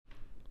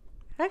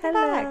Welcome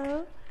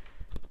back.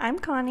 I'm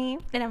Connie.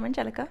 And I'm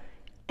Angelica.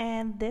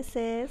 And this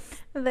is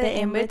The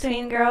In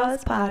Between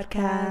Girls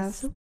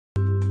podcast.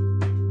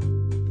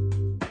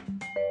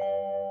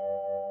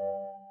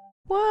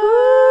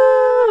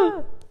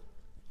 Woo!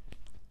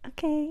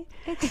 Okay.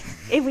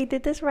 If we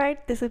did this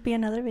right, this would be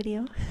another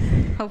video.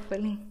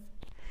 Hopefully.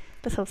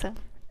 Let's hope so.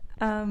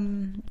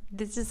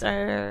 This is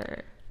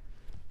our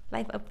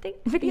life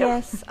update video.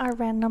 Yes, our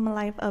random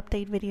life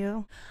update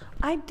video.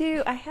 I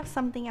have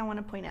something I want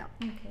to point out.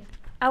 Okay.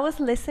 I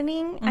was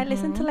listening. I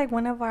listened to like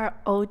one of our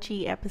OG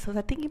episodes.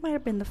 I think it might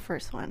have been the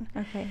first one.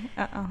 Okay.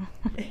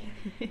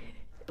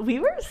 We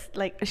were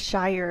like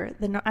shyer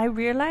than I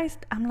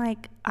realized. I'm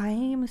like, I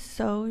am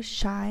so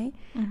shy.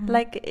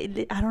 Like,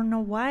 I don't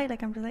know why.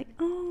 Like, I'm just like,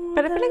 oh.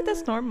 But I feel like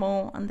that's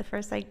normal on the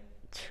first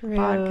True.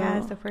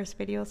 podcast, the first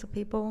videos of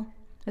people.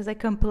 It's like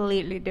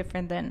completely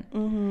different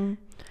than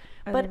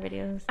other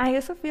videos. I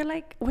also feel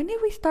like, when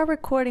did we start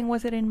recording?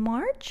 Was it in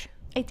March?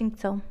 I think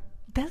so.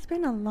 That's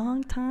been a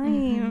long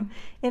time.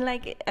 And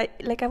like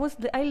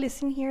I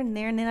listen here and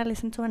there, and then I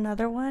listen to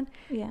another one.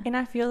 Yeah. And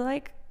I feel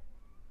like,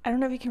 I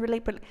don't know if you can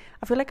relate, but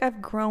I feel like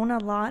I've grown a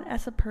lot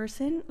as a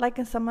person. Like,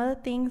 in some other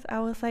things, I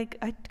was like,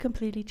 I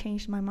completely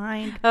changed my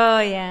mind. Oh,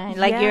 yeah.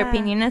 Like your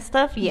opinion and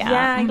stuff? Yeah.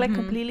 Yeah, I like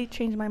completely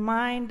changed my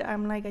mind.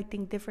 I'm like, I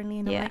think differently.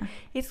 And I'm like,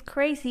 it's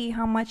crazy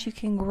how much you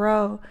can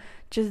grow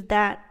just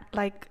that,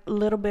 like,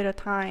 little bit of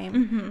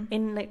time.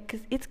 And, like,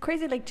 because it's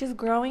crazy, like, just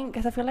growing.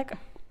 Because I feel like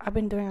I've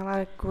been doing a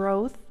lot of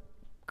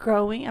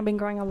growing. I've been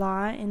growing a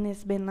lot, and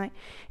it's been like,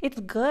 it's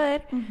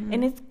good.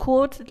 And it's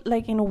cool to,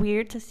 like, and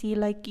weird to see,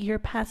 like, your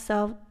past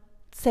self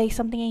say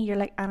something and you're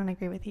like, I don't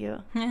agree with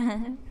you.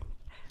 And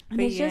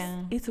it's just,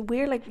 it's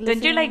weird, like,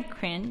 don't you like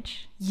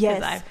cringe?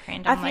 Yes. I've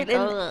cringed. I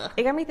feel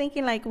it got me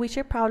thinking, like, we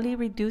should probably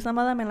redo some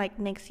of them in, like,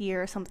 next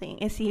year or something,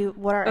 and see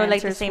what our answers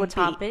like the same would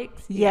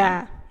topics. be.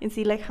 Yeah. And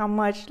see, like, how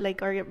much,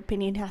 like, our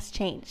opinion has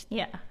changed.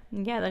 Yeah,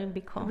 that would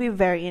be cool. It'd be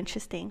very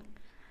interesting.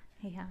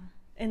 Yeah.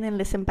 And then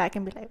listen back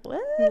and be like, what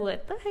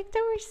the heck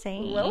they were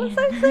saying? What was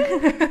I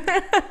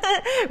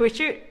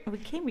saying? We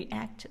can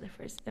react to the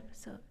first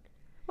episode.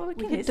 Well, we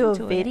can do a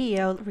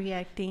video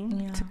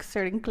reacting to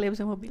certain clips,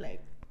 and we'll be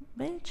like,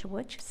 bitch,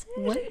 what you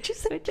said? What did you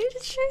say,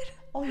 bitch?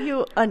 Oh,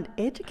 you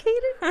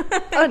uneducated?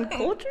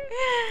 Uncultured?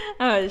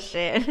 Oh,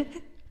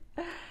 shit.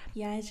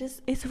 Yeah,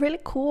 it's really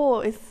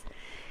cool.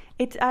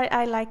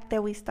 I like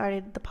that we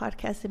started the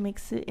podcast.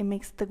 It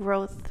makes the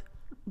growth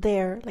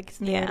there. Like, it's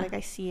there, like,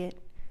 I see it.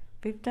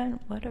 We've done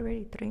what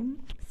already?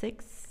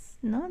 6?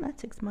 No, not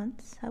 6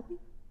 months. Have we?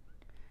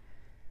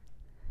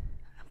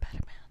 I'm bad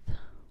at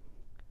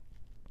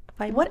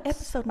math. What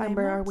episode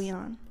number are we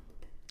on?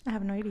 I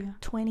have no idea.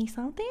 20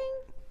 something?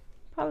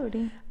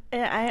 Probably.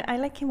 I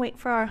like can't wait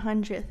for our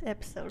 100th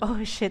episode.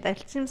 Oh shit,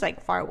 that seems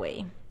like far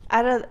away.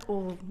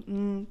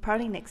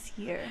 Probably next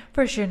year.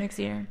 For sure, next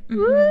year.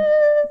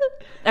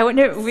 I want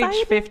to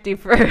reach 50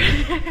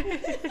 first.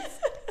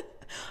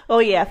 Oh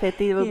yeah,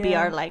 50 will be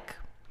our like.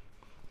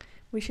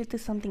 We should do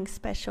something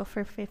special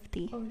for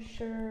 50. Oh,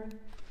 sure.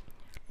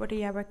 What do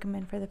you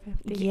recommend for the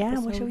 50th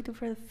episode? What should we do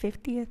for the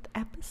 50th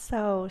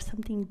episode?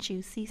 Something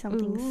juicy,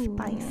 something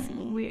spicy.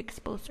 We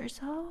expose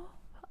ourselves?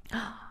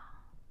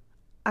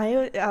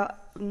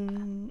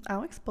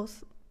 I'll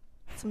expose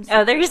some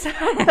others.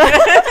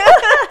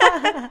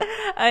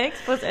 I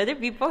expose other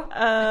people.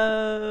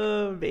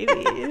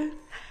 Baby.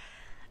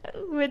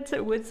 What's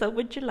up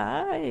with your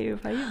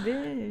life? How you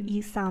been?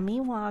 You saw me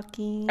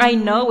walking. I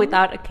know,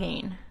 without a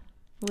cane.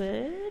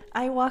 What?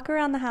 I walk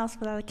around the house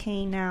without a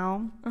cane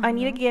now. I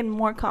need to get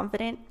more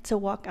confident to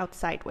walk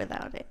outside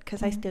without it,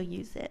 because I still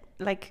use it,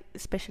 like,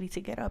 especially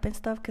to get up and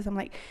stuff, because I'm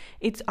like,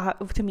 it's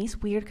to me it's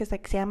weird, because,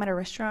 like, say I'm at a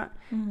restaurant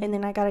and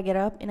then I gotta get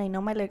up and I know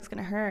my leg's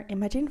gonna hurt.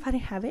 Imagine if I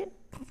didn't have it.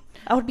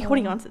 I would be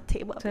holding on to the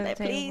table.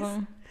 Please.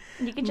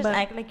 You can just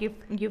act like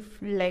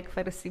you've leg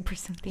fell asleep or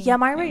something. Yeah,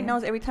 mine right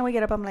knows. Every time we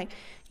get up, I'm like,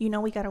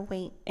 we gotta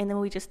wait, and then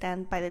we just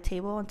stand by the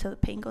table until the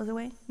pain goes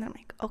away, and I'm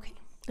like, okay.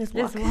 Let's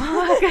walk.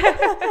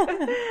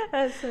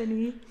 That's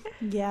funny.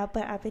 Yeah,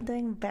 but I've been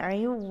doing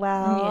very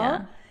well.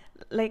 Yeah.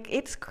 Like,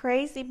 it's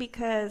crazy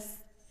because,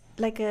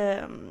 like,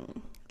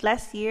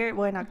 last year,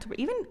 well, in October,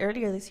 even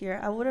earlier this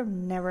year, I would have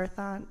never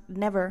thought.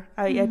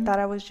 I thought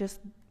I was just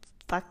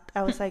fucked.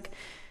 I was like,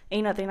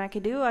 ain't nothing I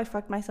could do. I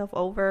fucked myself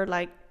over,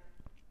 like.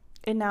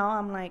 And now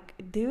I'm like,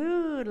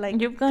 dude,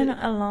 like, you've gone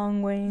a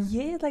long way.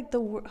 Yeah, like,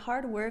 the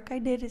hard work I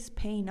did is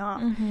paying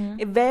off.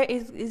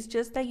 It's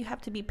just that you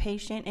have to be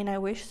patient, and I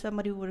wish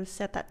somebody would have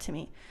said that to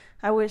me.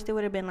 I wish they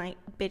would have been like,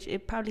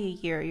 bitch, probably a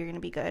year you're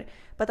gonna be good.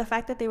 But the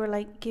fact that they were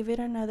like, give it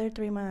another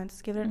 3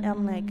 months,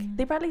 I'm like,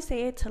 they probably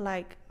say it to,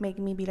 like, make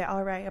me be like,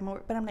 all right,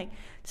 but I'm like,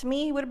 to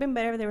me it would have been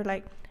better if they were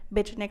like,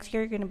 bitch, next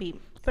year you're gonna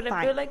be but fine.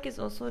 I feel like it's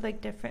also, like,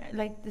 different,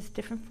 like, it's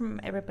different from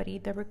everybody.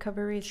 The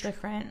recovery is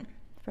different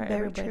for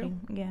everybody. True.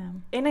 Yeah.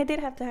 And I did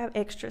have to have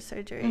extra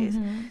surgeries.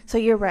 So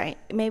you're right.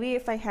 Maybe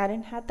if I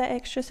hadn't had the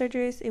extra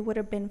surgeries, it would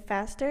have been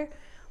faster.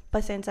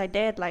 But since I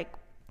did, like,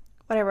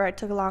 whatever, it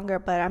took longer.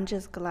 But I'm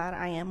just glad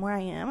I am where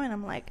I am. And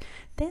I'm like,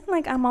 then,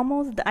 like,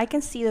 I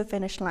can see the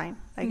finish line.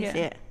 I can see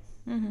it.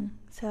 Mm-hmm.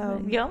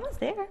 So you're almost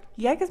there.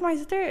 Yeah, because my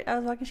sister, I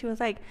was walking, she was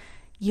like,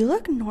 you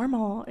look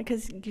normal,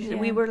 because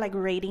we were like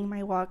rating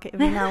my walk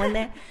every now and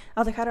then. I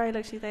was like, how do I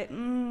look? She's like,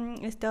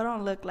 I still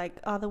don't look like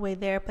all the way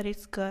there, but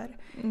it's good.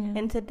 Yeah.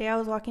 And today I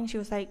was walking, she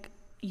was like,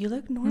 you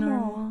look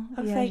normal.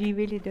 I was like, you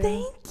really do.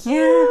 Thank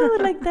you.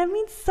 Like, that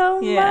means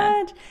so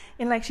much.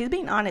 And like, she's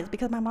being honest,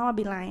 because my mom would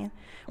be lying.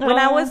 When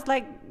I was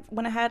like,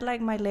 when I had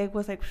like my leg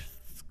was like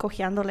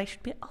cojeando, like,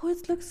 she'd be, oh,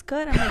 it looks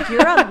good. I'm like,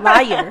 you're a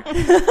liar.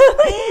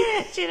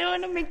 She don't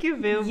want to make you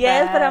feel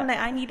bad. But I'm like,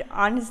 I need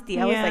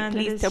honesty. I was like,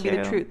 please tell me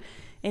the truth.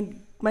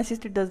 And my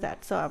sister does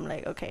that, so I'm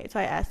like, okay. So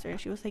I asked her,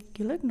 and she was like,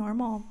 you look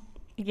normal.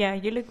 Yeah,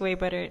 you look way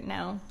better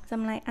now. So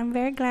I'm like, I'm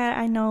very glad.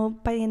 I know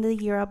by the end of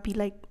the year I'll be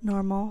like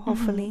normal,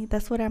 hopefully. Mm-hmm.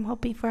 That's what I'm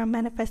hoping for. I'm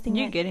manifesting.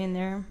 You're getting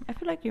there. I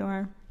feel like you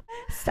are.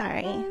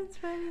 Sorry. That's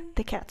funny.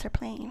 The cats are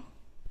playing.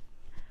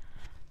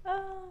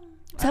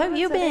 So how have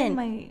you been?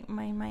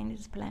 My mind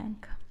is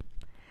blank.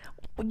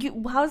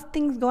 How's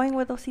things going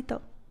with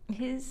Osito?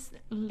 He's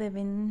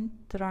living,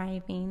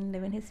 thriving,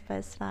 living his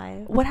best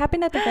life. What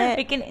happened at the vet?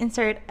 We can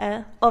insert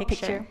a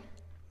picture.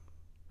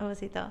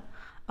 Osito.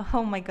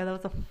 Oh my god, that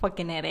was a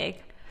fucking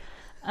headache.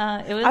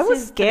 I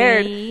was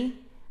scared.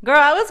 Girl,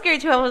 I was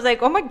scared too. I was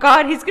like, oh my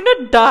god, he's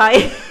gonna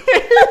die.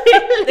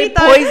 They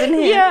poisoned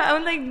him. Yeah,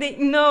 I'm like,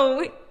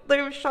 no,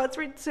 the shots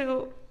were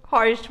too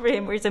harsh for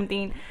him or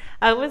something.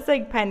 I was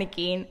like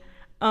panicking.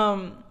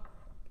 I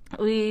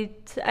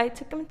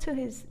took him to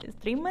his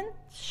 3-month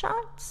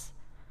shots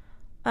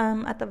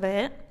at the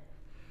vet.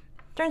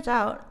 Turns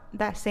out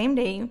that same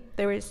day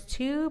there was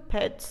 2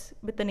 pets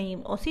with the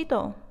name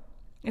Osito.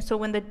 So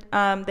when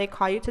they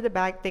call you to the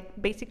back, they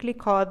basically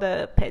call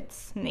the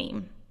pet's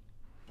name.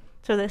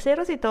 So they said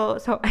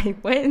Osito. So I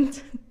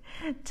went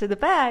to the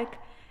back,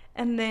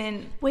 and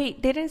then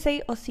wait, they didn't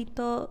say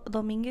Osito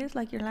Dominguez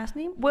like your last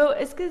name? Well,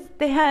 it's because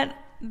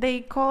they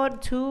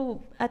called 2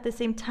 at the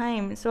same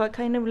time. So I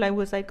kind of like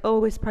was like,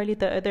 oh, it's probably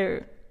the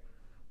other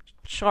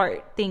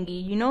short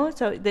thingy, you know.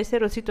 So they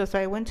said Osito. So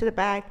I went to the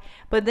back,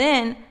 but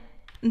then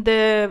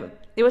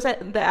it was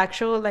the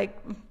actual like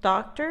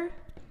doctor.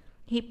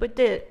 He put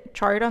the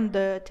chart on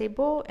the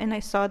table, and I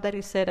saw that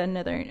he said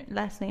another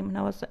last name,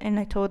 and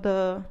I told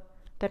the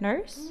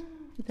nurse.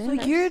 So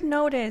you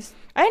noticed?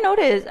 I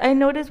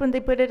noticed when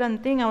they put it on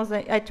the thing. I was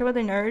like, I told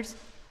the nurse,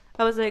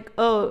 I was like,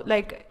 oh,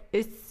 like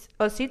it's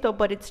Osito,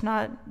 but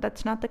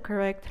that's not the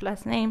correct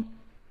last name.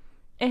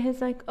 And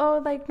he's like,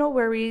 oh, like no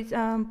worries.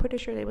 Pretty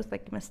sure it was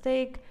like a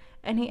mistake.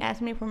 And he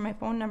asked me for my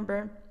phone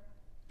number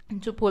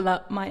to pull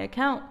up my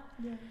account.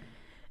 Yeah.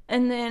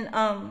 And then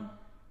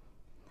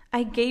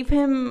I gave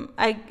him,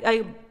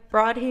 I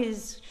brought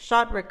his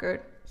shot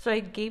record. So I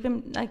gave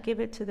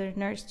it to the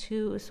nurse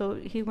too. So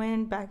he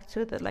went back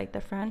to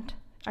the front,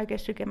 I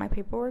guess, to get my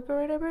paperwork or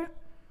whatever.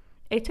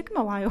 It took him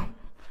a while,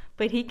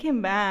 but he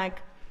came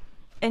back,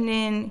 and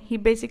then he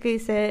basically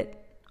said,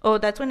 oh,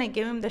 that's when I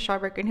gave him the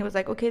shot record. And he was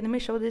like, okay, let me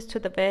show this to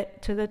the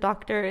vet, to the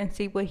doctor, and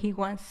see what he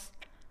wants,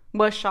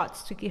 what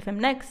shots to give him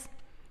next.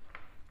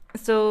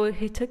 So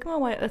he took him a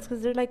while. That's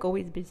because they're like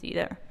always busy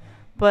there.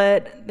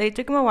 But they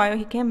took him a while.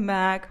 He came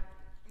back.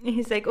 And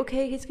he's like,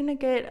 okay, he's going to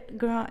get...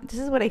 Girl, this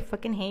is what I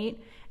fucking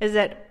hate. Is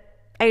that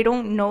I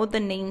don't know the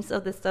names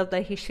of the stuff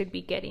that he should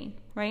be getting.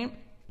 Right?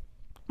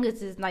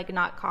 This is like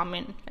not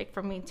common. Like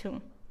for me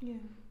too. Yeah.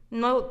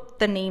 Know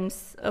the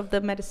names of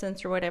the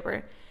medicines or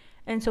whatever.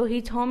 And so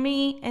he told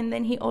me. And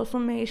then he also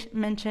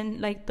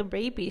mentioned like the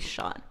rabies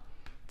shot.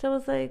 So I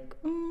was like,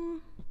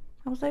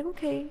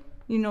 okay.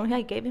 You know,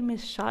 I gave him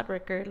his shot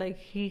record. Like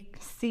he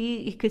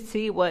could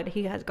see what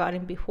he has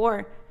gotten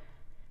before.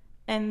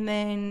 And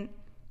then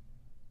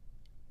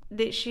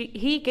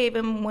he gave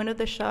him one of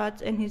the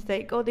shots, and he's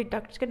like, oh, the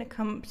doctor's gonna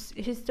come.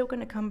 He's still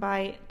gonna come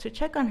by to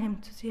check on him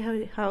to see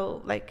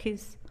how like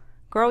he's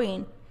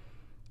growing.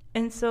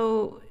 And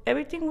so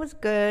everything was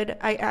good.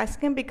 I asked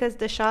him because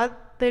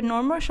the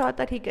normal shot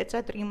that he gets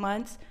at 3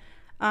 months,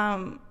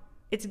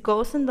 it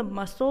goes in the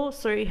muscle,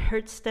 so it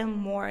hurts them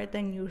more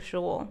than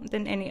usual,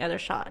 than any other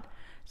shot.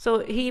 So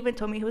he even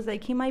told me, he was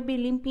like, he might be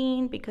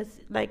limping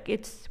because like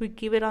we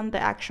give it on the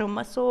actual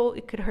muscle,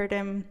 it could hurt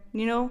him,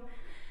 you know.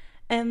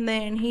 And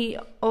then they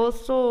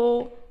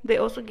also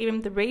gave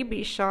him the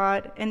rabies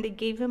shot, and they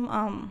gave him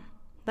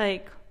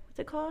like, what's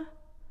it called,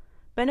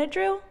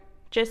 Benadryl,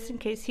 just in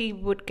case he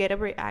would get a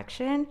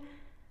reaction.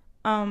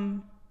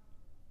 And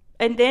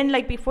then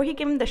like before he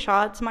gave him the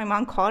shots, my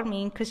mom called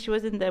me because she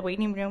was in the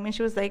waiting room, and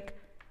she was like,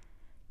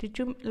 did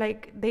you,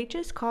 like, they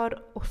just called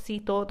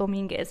Osito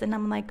Dominguez? And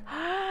I'm like,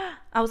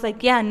 I was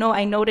like, yeah, no,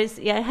 I noticed.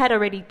 Yeah, I had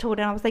already told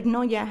him. I was like,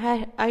 no,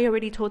 yeah, I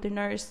already told the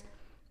nurse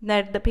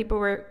that the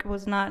paperwork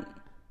was not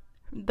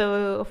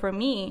for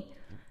me.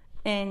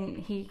 And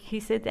he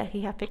said that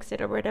he had fixed it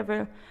or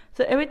whatever.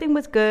 So everything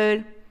was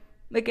good.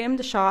 They gave him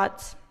the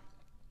shots.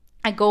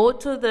 I go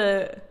to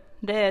the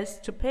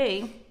desk to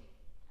pay,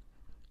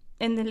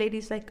 and the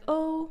lady's like,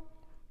 oh,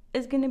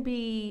 it's gonna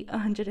be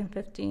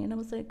 $150. And I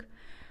was like,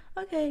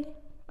 okay.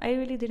 I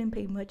really didn't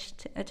pay much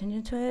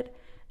attention to it.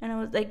 And I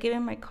was like,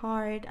 giving my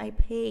card, I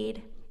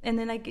paid, and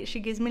then she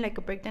gives me like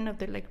a breakdown of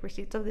the like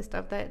receipts of the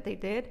stuff that they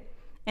did.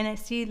 and I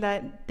see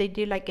that they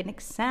did like an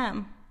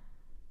exam.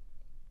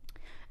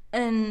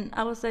 And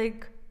I was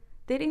like,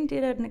 they didn't do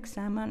an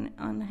exam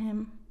on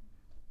him.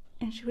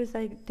 And she was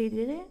like, they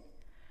did it?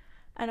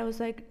 And I was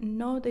like,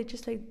 no, they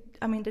just like,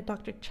 I mean, the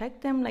doctor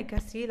checked them, like I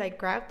see, like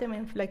grabbed them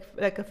and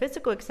like a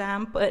physical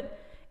exam, but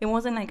it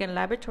wasn't like a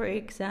laboratory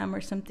exam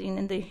or something.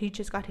 And he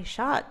just got his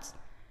shots.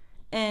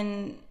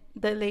 And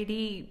the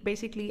lady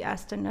basically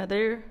asked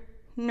another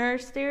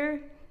nurse there.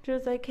 She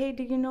was like, hey,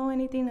 do you know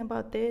anything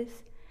about this?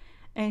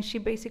 And she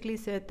basically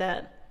said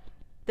that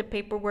the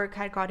paperwork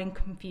had gotten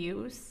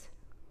confused.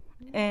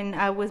 And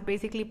I was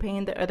basically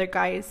paying the other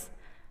guy's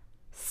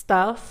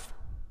stuff.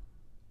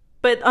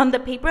 But on the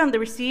paper, on the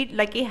receipt,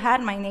 like it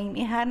had my name.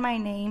 It had my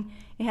name.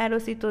 It had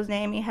Osito's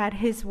name. It had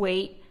his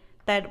weight.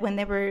 That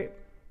whenever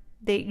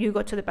you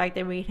go to the back,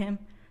 they read him.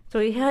 So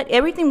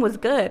everything was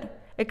good,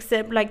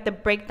 except like the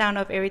breakdown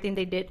of everything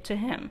they did to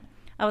him.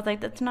 I was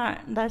like, that's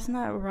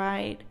not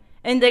right.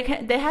 And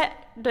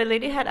the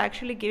lady had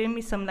actually given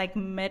me some like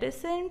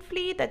medicine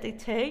flea that they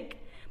take,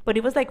 but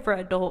it was like for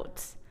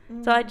adults.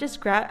 So I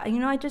just grabbed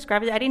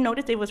it. I didn't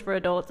notice it was for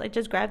adults. I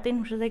just grabbed it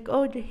and she was like,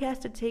 oh, he has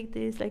to take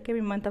this like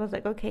every month. I was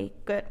like, okay,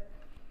 good.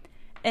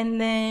 And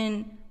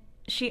then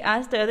she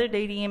asked the other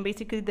lady, and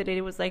basically the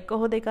lady was like,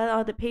 oh, they got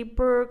all the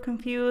paper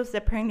confused.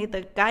 Apparently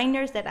the guy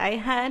nurse that I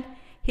had,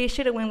 he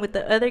should have went with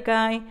the other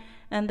guy,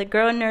 and the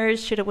girl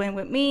nurse should have went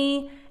with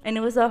me. And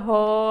it was a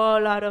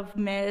whole lot of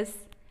mess.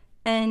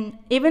 And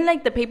even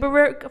like the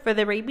paperwork for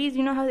the rabies,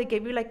 you know how they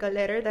give you like a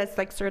letter that's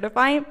like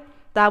certified?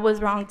 That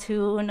was wrong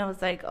too. And I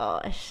was like,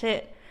 oh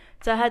shit.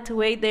 So I had to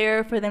wait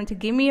there for them to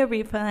give me a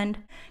refund,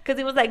 because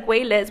it was like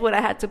way less what I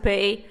had to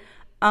pay.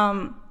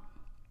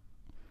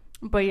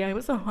 But yeah, it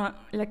was a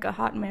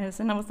hot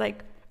mess. And I was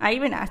like, I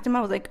even asked him,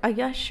 I was like, are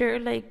you sure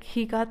like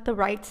he got the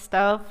right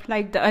stuff,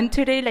 like done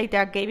today, like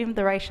they gave him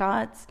the right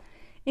shots?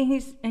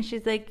 And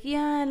she's like,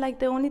 yeah, like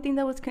the only thing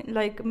that was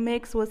like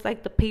mixed was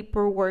like the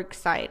paperwork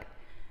side.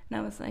 And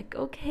I was like,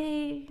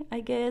 okay, I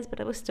guess, but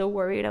I was still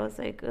worried. I was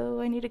like,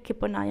 oh, I need to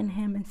keep an eye on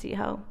him and see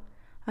how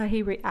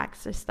he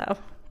reacts to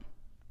stuff.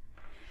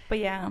 But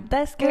yeah,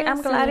 that's scary.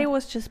 I'm glad it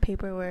was just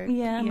paperwork.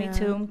 Yeah, me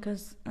too,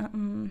 because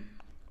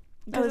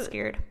I was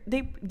scared.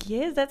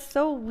 Yes, that's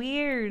so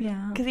weird.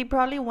 Yeah, because he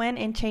probably went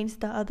and changed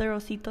the other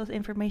Osito's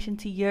information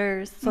to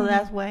yours, so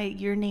that's why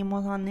your name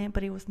was on it,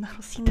 but it was not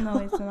Osito. No,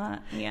 it's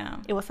not. Yeah,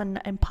 it was an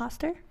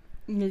imposter.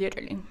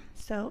 Literally.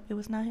 So it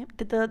was not him.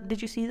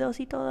 Did you see the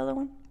Osito, the other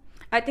one?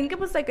 I think it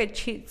was like a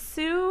Shih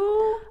Tzu.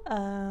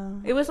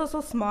 It was also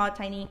small,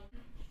 tiny.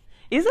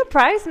 It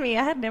surprised me.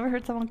 I had never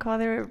heard someone call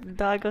their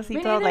dog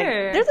Osito. Like,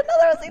 there's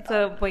another Osito.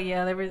 So, but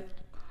yeah, there was,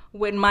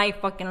 with my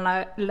fucking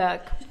luck,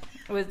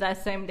 it was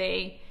that same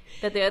day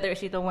that the other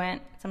Osito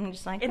went. So I'm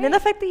just like, and then the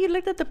fact that you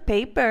looked at the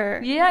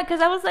paper. Yeah,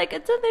 because I was like,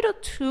 it's a little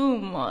too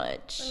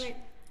much. Like,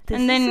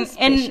 and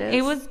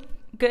it was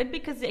good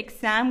because the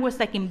exam was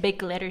like in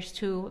big letters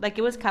too. Like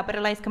it was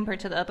capitalized compared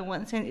to the other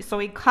ones. And so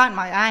it caught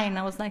my eye, and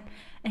I was like,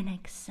 an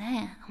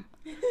exam?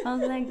 I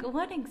was like,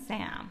 what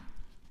exam?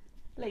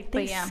 Like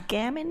they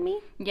scamming me?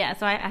 Yeah,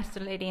 so I asked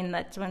the lady, and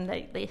that's when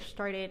they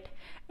started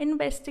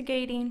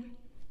investigating.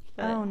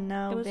 But oh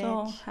no, it was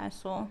all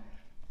hassle.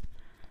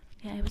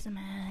 Yeah, it was a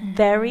mess.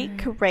 Very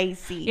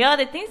crazy. Yeah,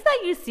 the things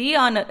that you see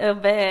on a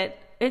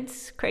vet,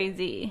 it's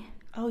crazy.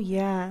 Oh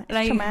yeah,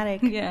 it's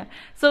traumatic. Yeah.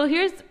 So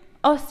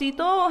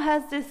Osito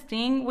has this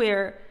thing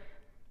where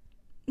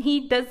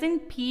he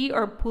doesn't pee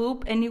or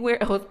poop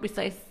anywhere else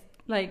besides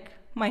like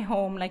my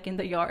home, like in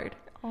the yard.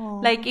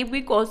 Aww. Like if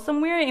we go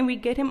somewhere and we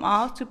get him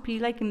off to pee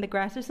like in the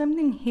grass or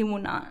something, he will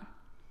not.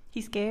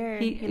 He's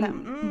scared.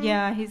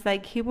 Yeah, he's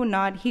like, he will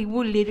not. He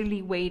will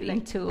literally wait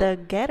until the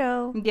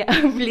ghetto. Yeah,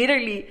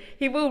 literally,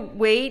 he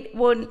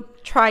will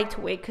try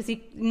to wait, because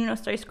he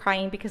starts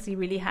crying because he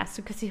really has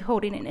to, because he's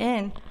holding it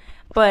in.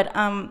 But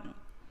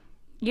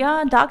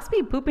yeah, dogs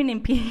be pooping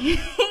and peeing.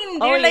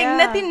 They're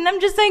nothing. And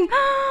I'm just saying,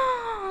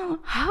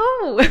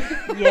 how?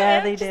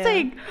 Yeah, they do. Just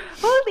like,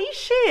 holy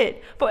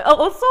shit. But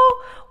also,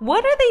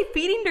 what are they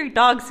feeding their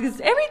dogs?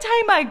 Because every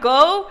time I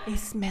go, it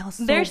smells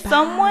so there's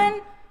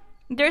bad.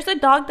 There's a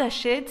dog that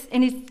shits,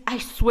 and I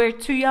swear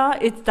to y'all,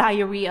 it's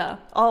diarrhea.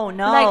 Oh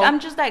no. Like, I'm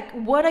just like,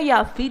 what are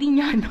y'all feeding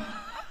your dogs?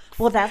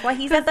 Well, that's why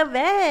he's at the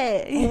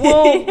vet.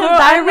 Whoa, girl,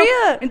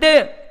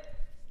 diarrhea.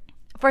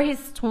 For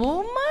his 2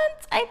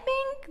 months, I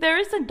think, there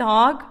is a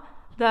dog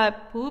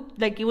that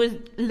pooped, like it was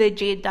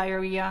legit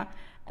diarrhea.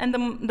 And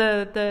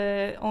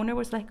the owner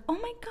was like, oh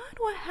my God,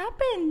 what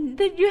happened?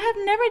 You have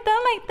never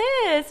done like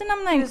this. And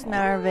I'm like, just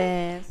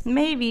nervous.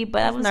 Maybe,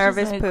 but I was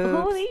nervous. Just like,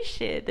 holy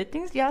shit, the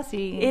things y'all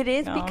see. It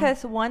is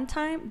because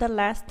the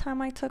last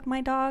time I took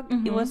my dog,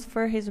 it was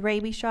for his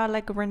rabies shot,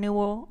 like a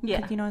renewal.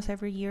 Yeah. It's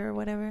every year or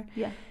whatever.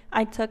 Yeah.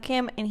 I took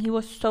him, and he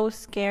was so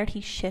scared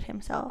he shit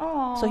himself.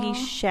 Aww. So he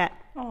shat.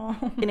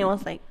 Aww. And it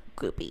was like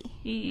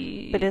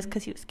goopy. But it's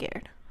because he was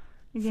scared.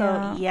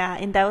 Yeah. So, yeah,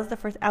 and that was the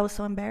first. I was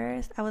so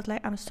embarrassed. I was like,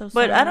 I'm so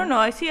sorry. But I don't know.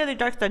 I see other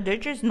dogs that they're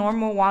just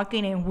normal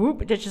walking, and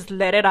whoop, they just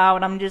let it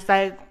out. I'm just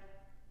like,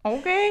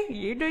 okay,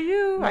 you do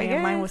you. I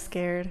guess. Mine was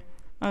scared.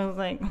 I was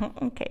like,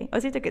 okay.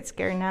 Osito gets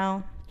scared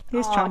now.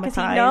 He's traumatized. Because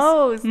he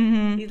knows.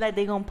 Mm-hmm. He's like,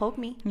 they gonna poke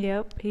me.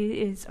 Yep,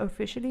 he is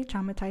officially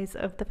traumatized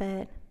of the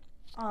vet.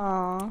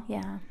 Aw.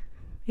 Yeah.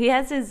 He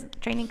has his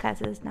training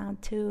classes now,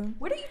 too.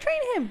 Where do you train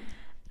him?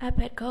 At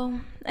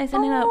Petco. I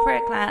sent him out for a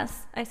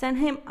class. I sent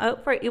him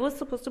out for, it was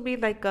supposed to be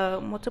like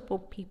multiple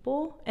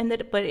people,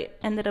 but it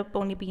ended up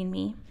only being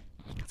me.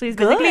 So he's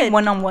basically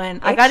one-on-one.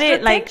 I got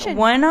it like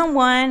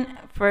one-on-one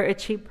for a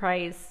cheap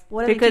price.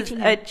 What are they teaching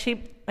him?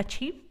 A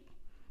cheap?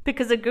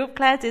 Because a group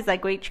class is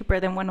like way cheaper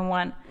than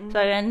one-on-one. So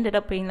I ended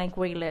up paying like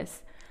way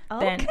less.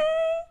 Okay.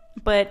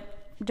 But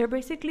they're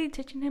basically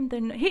teaching him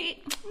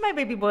my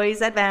baby boy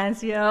is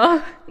advanced,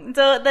 So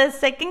the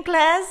second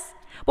class,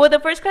 well, the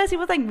first class he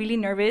was like really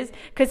nervous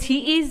because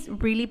he is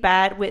really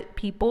bad with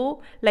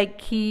people.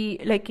 Like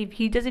if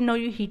he doesn't know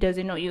you, he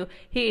doesn't know you.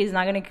 He is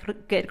not gonna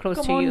get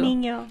close to you.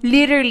 Niño.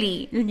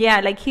 Literally, yeah.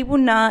 Like he will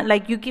not.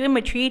 Like you give him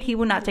a treat, he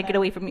will not take it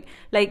away from you.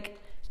 Like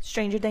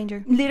stranger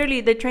danger.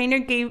 Literally, the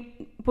trainer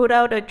put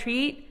out a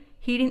treat.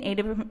 He didn't eat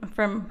it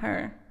from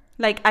her.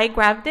 Like I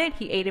grabbed it,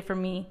 he ate it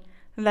from me.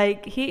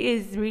 Like he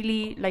is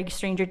really like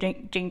stranger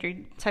danger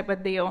type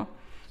of deal.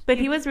 But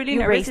he was really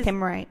nervous. You raised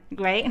him right.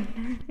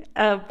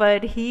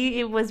 But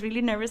he was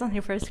really nervous on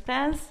his first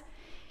class.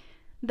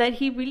 That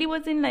he really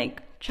wasn't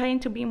like trying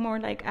to be more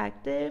like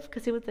active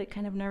because he was like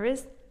kind of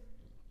nervous.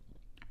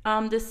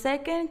 The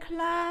second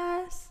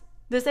class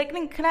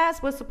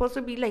was supposed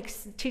to be like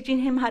teaching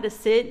him how to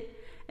sit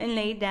and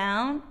lay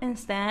down and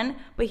stand.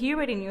 But he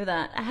already knew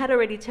that. I had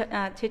already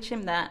teach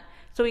him that.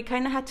 So we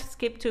kind of had to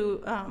skip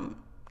to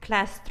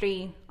class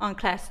 3 on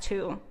class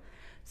 2.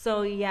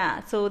 So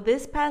yeah, so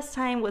this past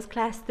time was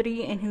class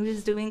 3 and he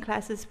was doing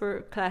classes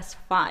for class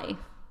 5.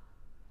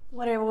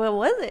 What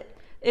was it?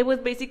 It was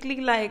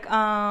basically like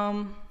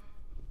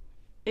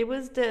it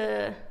was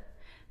the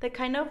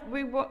kind of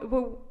we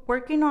were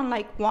working on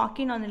like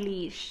walking on a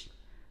leash.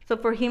 So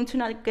for him to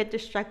not get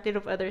distracted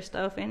of other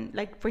stuff and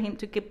like for him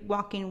to keep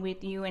walking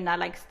with you and not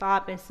like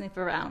stop and sniff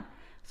around.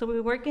 So we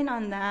were working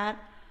on that.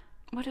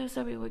 What else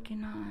are we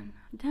working on?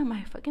 Damn,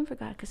 I fucking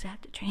forgot because I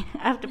have to train.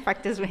 I have to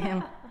practice with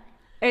him.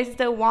 It's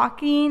the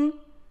walking.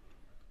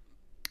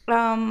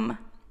 The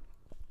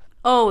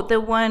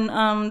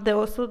one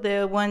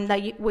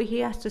that where he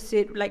has to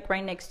sit like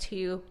right next to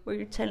you, where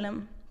you tell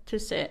him to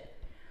sit.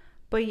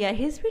 But yeah,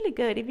 he's really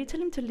good. If you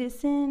tell him to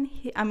listen,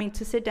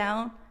 to sit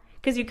down,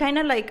 because you kind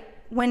of like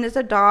when it's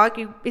a dog,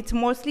 it's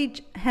mostly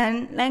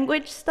hand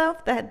language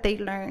stuff that they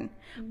learn.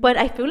 But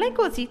I feel like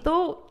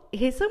Osito,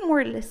 he's a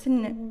more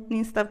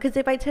listening stuff. Because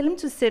if I tell him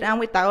to sit down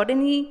without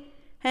any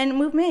hand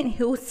movement,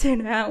 he'll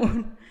sit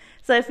down.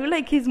 So I feel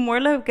like he's more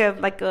like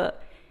a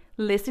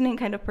listening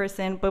kind of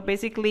person. But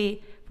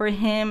basically, for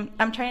him,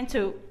 I'm trying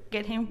to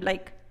get him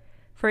like,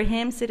 for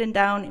him sitting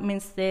down, it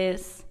means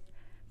this.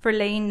 For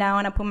laying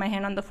down, I put my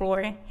hand on the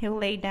floor. He'll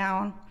lay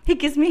down. He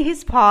gives me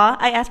his paw.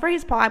 I ask for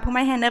his paw. I put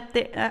my hand up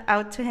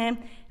out to him.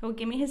 He'll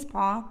give me his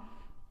paw.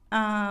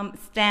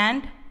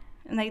 Stand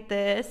like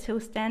this. He'll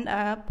stand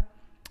up.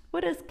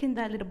 What else can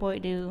that little boy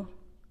do?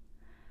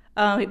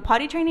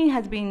 Potty training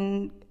has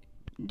been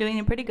doing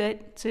it pretty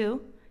good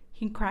too.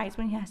 He cries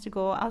when he has to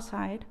go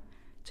outside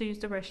to use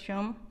the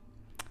restroom.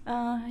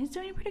 He's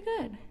doing pretty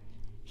good.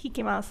 He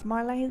came out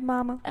smart like his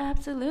mama.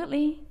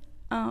 Absolutely.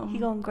 He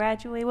gonna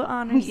graduate with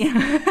honors. Yeah.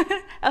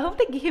 I hope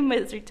they give him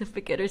a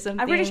certificate or something.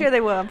 I'm pretty sure they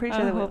will. I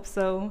hope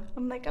so.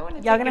 I'm like, I want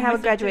to. Y'all gonna have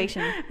a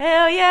graduation?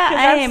 Hell yeah!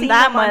 I am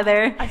that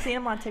mother. I've seen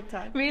him on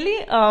TikTok.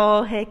 Really?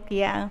 Oh heck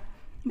yeah!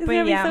 He's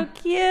gonna be so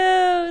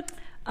cute.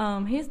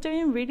 He's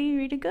doing really,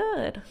 really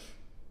good.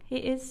 He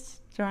is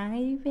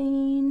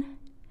thriving.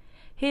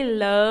 He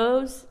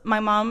loves.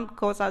 My mom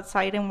goes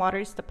outside and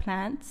waters the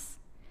plants.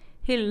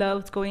 He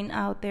loves going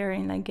out there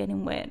and like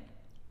getting wet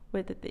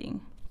with the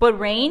thing. But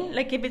rain,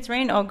 like if it's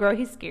rain, oh girl,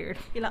 he's scared.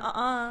 You're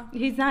like,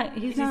 He's not.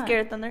 He's not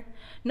scared of thunder.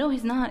 No,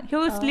 he's not.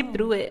 He'll slip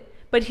through it.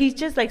 But he's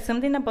just like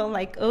something about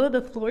like, oh,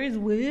 the floor is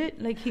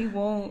wet. Like he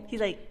won't.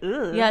 He's like,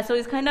 ugh. Yeah, so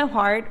it's kind of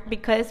hard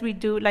because we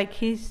do like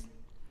he's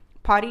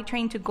potty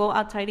trained to go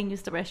outside and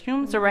use the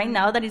restroom. So right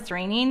now that it's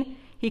raining,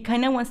 he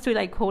kind of wants to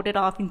like hold it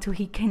off until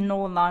he can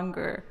no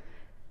longer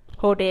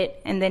hold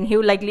it. And then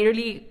he'll like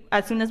literally,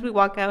 as soon as we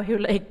walk out,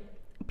 he'll like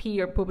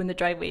pee or poop in the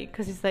driveway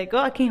because he's like, oh,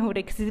 I can't hold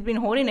it because he's been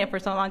holding it for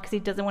so long because he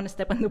doesn't want to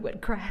step on the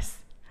wet grass.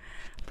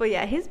 But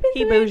yeah, he's been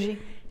doing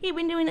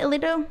a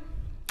little.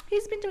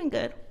 He's been doing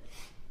good.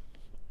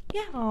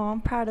 Yeah. Oh, I'm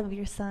proud of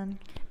your son.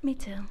 Me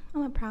too.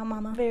 I'm a proud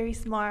mama. Very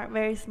smart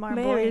boy.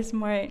 Very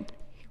smart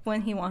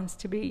when he wants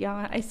to be.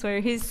 Yeah, I swear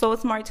he's so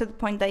smart to the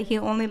point that he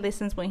only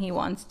listens when he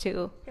wants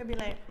to. He'll be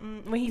like,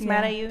 when he's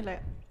mad at you,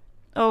 like,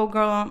 oh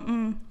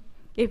girl,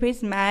 if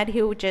he's mad,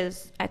 he'll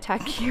just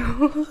attack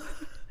you.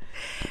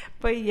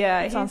 But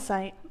yeah, it's on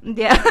site.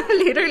 Yeah,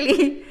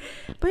 literally.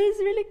 But he's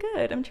really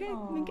good. I'm trying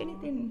to make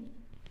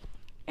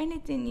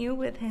anything new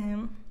with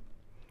him.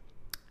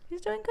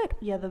 He's doing good.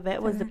 Yeah, the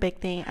vet was the big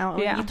thing.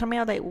 You told me,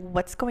 I was like,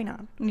 what's going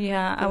on?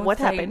 Yeah, what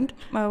happened?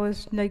 I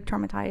was like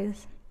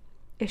traumatized.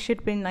 It should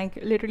have been like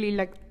literally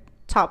like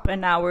top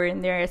an hour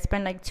in there. I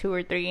spent like 2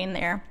 or 3 in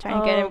there trying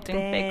to get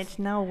everything fixed.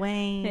 No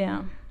way.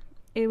 Yeah.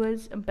 It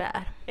was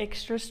bad.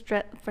 Extra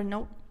stress for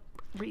no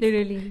reason.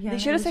 Literally, yeah. They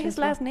should have said his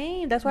last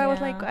name. That's why I was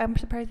like, I'm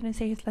surprised they didn't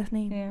say his last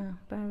name. Yeah,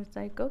 but I was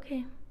like,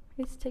 okay,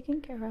 he's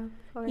taken care of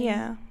already.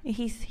 Yeah,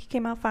 he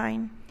came out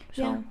fine.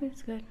 So yeah,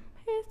 it's good.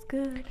 It's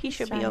good. He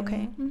should be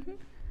okay. Mm-hmm.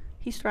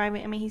 He's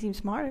thriving. I mean, he seems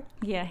smart.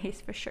 Yeah,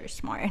 he's for sure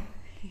smart.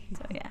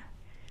 So yeah.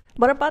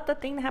 What about the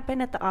thing that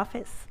happened at the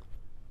office?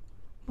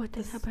 What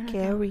The did happen?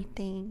 scary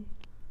thing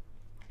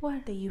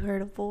What? that you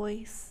heard a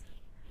voice.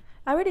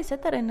 I already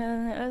said that in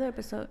the other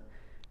episode.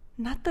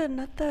 Not the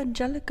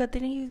Angelica.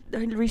 Didn't you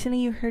recently?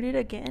 You heard it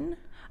again?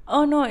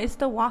 Oh no, it's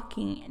the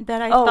walking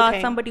that I thought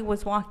okay. somebody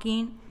was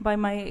walking by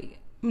my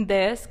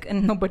desk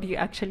and nobody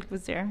actually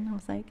was there. And I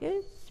was like,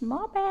 it's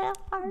my bad.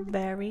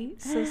 Very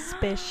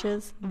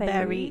suspicious.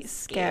 Very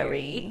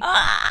scary.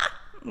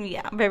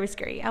 Yeah, very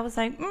scary. I was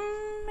like,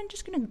 I'm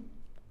just gonna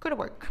go to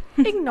work.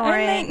 Ignore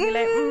it. Like, Be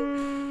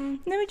like,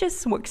 let me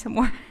just work some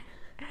more.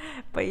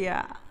 But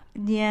yeah,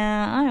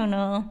 I don't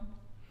know.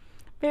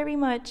 Very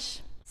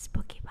much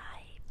spooky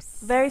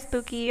vibes. Very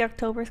spooky.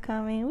 October's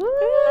coming. Woo!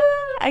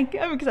 I'm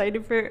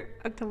excited for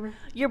October.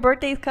 Your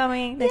birthday's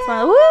coming next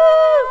month. Woo!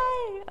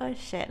 Woo! Oh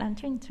shit, I'm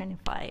turning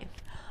 25.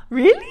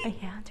 Really?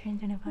 Yeah, I'm turning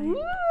 25.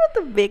 Woo,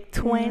 the big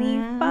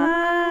 25.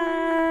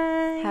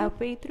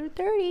 Halfway through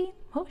 30.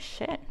 Oh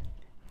shit.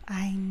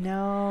 I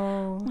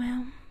know.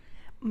 Well,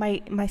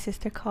 My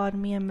sister called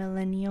me a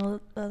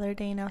millennial the other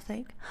day, and I was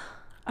like,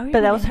 are you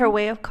but that was her really?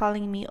 way of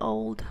calling me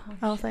old. Oh,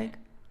 I was shit. like,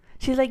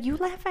 she's like, you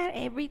laugh at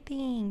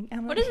everything.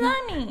 I'm What like, does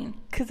that mean?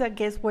 Because I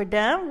guess we're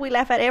dumb. We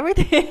laugh at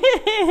everything.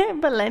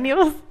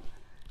 Millennials.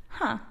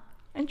 Huh.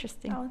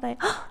 Interesting. I was like,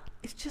 oh,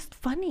 it's just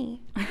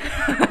funny.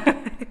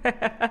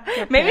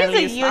 Maybe it's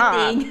a you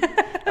thing.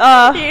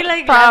 You're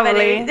like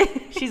probably.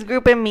 probably. She's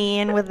grouping me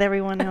in with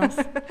everyone else.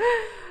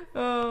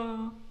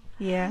 Oh.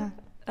 Yeah.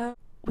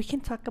 We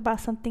can talk about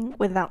something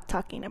without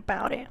talking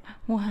about it.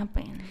 What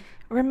happened?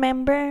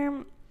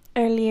 Remember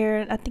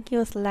earlier, I think it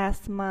was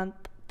last month,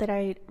 that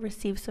I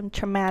received some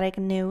traumatic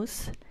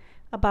news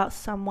about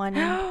someone.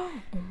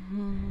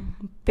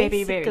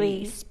 Very, very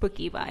Basically-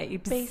 spooky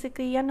vibes.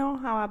 Basically, you know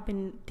how I've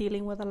been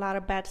dealing with a lot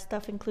of bad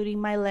stuff, including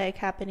my leg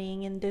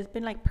happening, and there's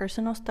been like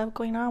personal stuff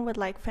going on with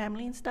like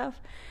family and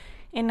stuff.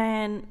 And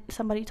then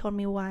somebody told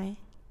me why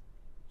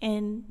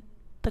and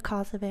the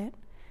cause of it.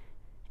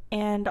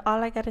 And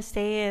all I gotta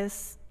say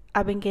is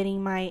I've been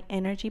getting my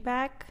energy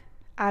back.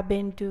 I've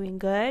been doing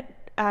good.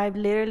 I've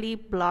literally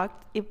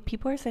blocked, if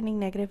people are sending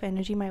negative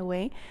energy my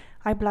way,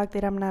 I blocked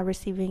it. I'm not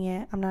receiving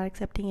it. I'm not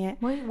accepting it.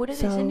 Wait, what are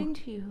they So- sending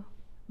to you?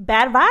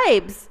 Bad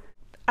vibes.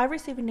 I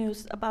received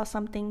news about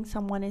something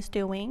someone is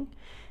doing,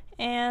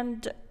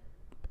 and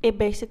it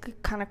basically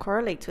kind of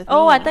correlates with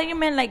Oh, me. I thought you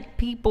meant like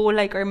people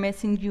like are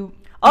messing you.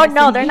 Oh,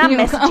 no, they're not you.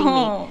 messaging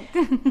Oh.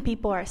 me.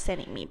 People are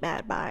sending me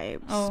bad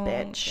vibes, Oh,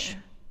 bitch. okay.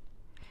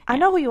 I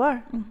know who you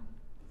are.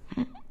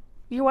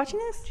 You're watching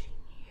this?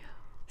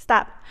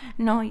 Stop.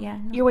 No, yeah.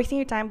 No. You're wasting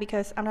your time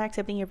because I'm not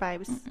accepting your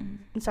vibes.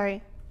 I'm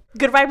sorry.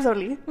 Good vibes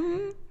only.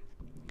 Mhm.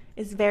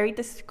 It's very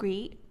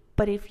discreet,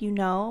 but if you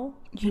know,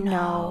 you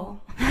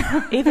know.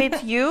 know. If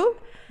it's you,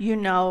 you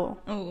know.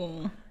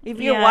 Oh. If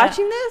you're Yeah.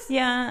 watching this,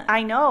 Yeah.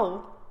 I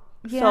know.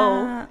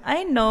 Yeah,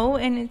 I know,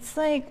 and it's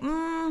like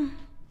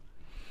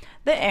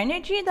the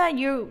energy that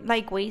you're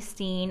like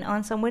wasting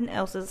on someone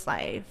else's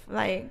life.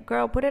 Like,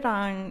 girl, put it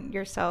on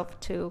yourself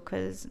too,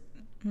 because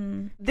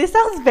This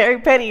sounds very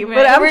petty,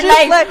 but I'm we're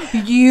just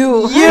like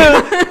you.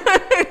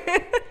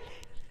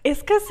 it's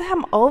because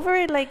I'm over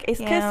it. Like, it's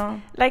because, Yeah.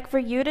 like, for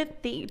you to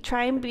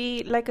try and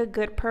be like a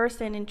good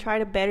person and try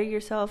to better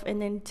yourself,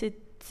 and then to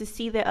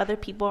see that other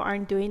people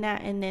aren't doing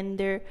that, and then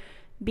they're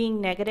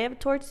being negative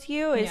towards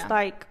you, it's Yeah.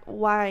 like,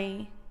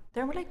 why?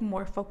 They're like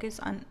more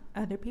focused on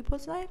other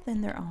people's life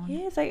than their own.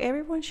 Yeah, it's like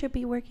everyone should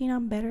be working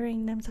on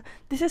bettering themselves.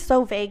 This is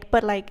so vague,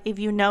 but like, if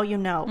you know, you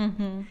know.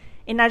 Mm-hmm.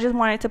 And I just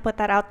wanted to put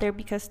that out there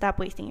because stop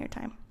wasting your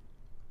time.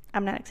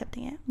 I'm not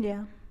accepting it.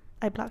 Yeah.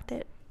 I blocked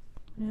it.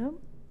 Yep.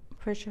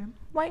 For sure.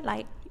 White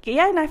light.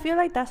 Yeah, and I feel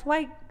like that's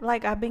why,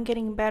 like, I've been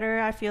getting better.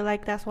 I feel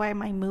like that's why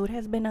my mood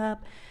has been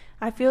up.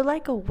 I feel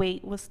like a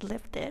weight was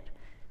lifted.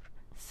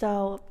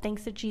 So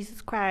thanks to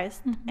Jesus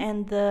Christ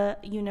and the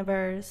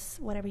universe,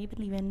 whatever you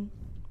believe in,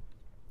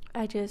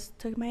 I just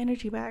took my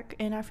energy back,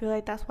 and I feel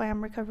like that's why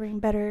I'm recovering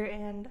better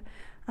and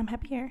I'm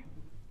happier.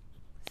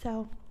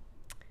 So,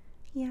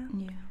 yeah.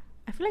 Yeah.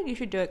 I feel like you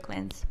should do a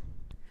cleanse.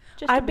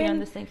 Just I've to be on been-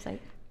 the safe side.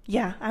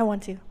 Yeah, I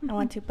want to. I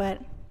want to,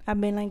 but I've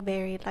been like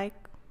very like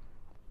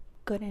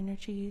good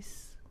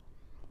energies,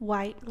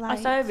 white light.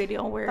 I saw a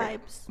video where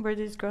vibes.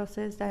 this girl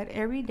says that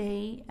every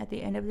day, at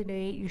the end of the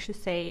day, you should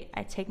say,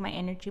 I take my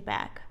energy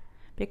back.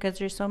 Because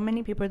there's so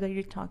many people that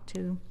you talk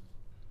to.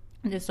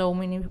 There's so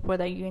many people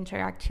that you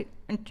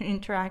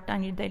interact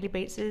on your daily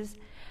basis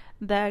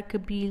that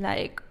could be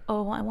like,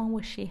 oh, I want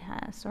what she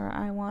has, or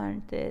I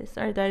want this,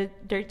 or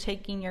that they're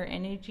taking your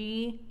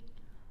energy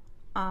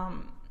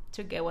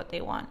to get what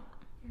they want.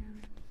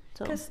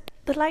 So Because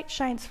the light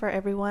shines for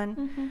everyone.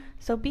 Mhm.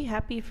 So be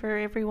happy for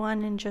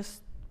everyone and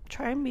just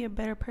try and be a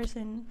better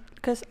person,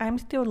 because I'm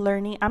still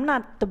learning. I'm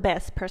not the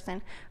best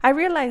person. I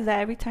realize that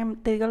every time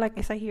they go, like,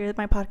 as I hear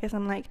my podcast,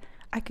 I'm like,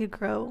 I could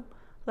grow.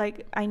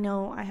 Like, I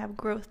know I have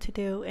growth to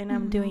do, and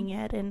I'm doing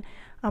it, and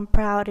I'm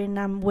proud, and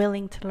I'm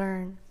willing to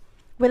learn,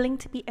 willing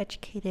to be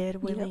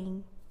educated,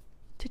 willing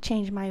to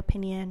change my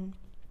opinion.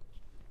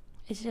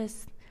 It's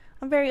just,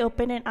 I'm very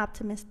open and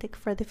optimistic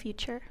for the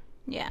future.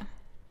 Yeah.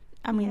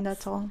 I mean,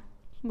 that's all.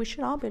 We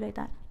should all be like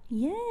that.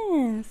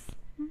 Yes.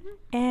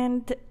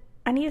 And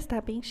I need to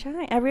stop being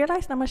shy. I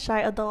realized I'm a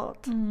shy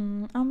adult.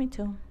 Oh, me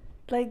too.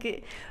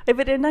 Like,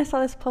 but then I saw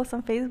this post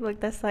on Facebook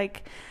that's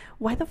like,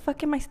 why the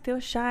fuck am I still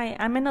shy?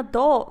 I'm an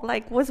adult.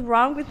 Like, what's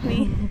wrong with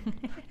me?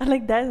 I'm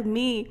like, that's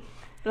me.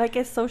 Like,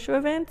 at social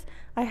events,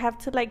 I have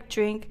to, like,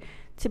 drink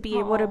to be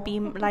able to be,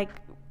 like,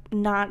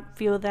 not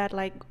feel that,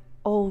 like,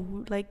 oh,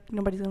 like,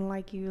 nobody's gonna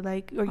like you,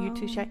 like, or you're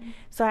too shy.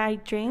 So I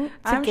drink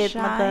to get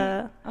shy.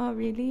 the... Oh,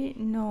 really?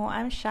 No,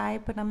 I'm shy,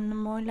 but I'm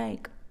more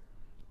like...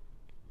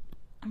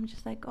 I'm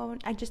just like, oh,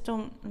 I just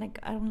don't, like,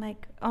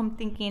 I'm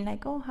thinking,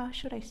 like, oh, how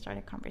should I start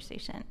a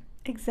conversation?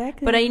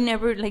 Exactly. But I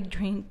never, like,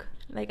 drink.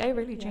 Like, I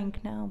really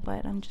drink now,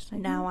 but I'm just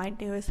like... Now I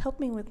do. It's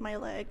helping with my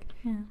leg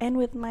and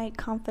with my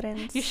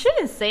confidence. You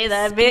shouldn't say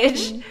that,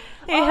 bitch.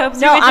 It helps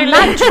no, I'm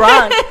not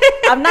drunk.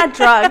 I'm not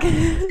drunk.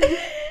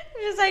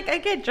 It's like, I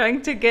get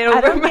drunk to get over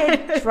I don't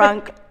get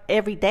drunk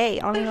every day.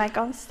 Only, like,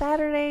 on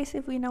Saturdays,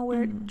 if we know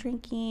we're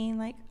drinking,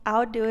 like,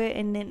 I'll do it,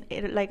 and then,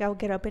 I'll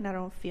get up and I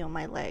don't feel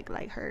my leg,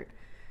 like, hurt.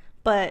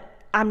 But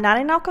I'm not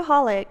an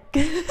alcoholic.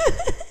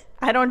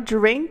 I don't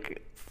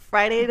drink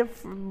Friday to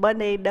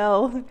Monday,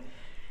 no.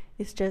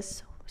 It's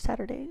just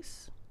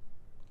Saturdays.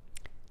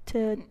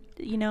 To,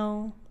 you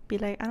know, be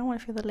like, I don't want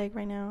to feel the leg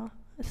right now.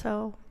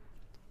 So,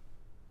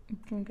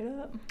 drink it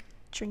up.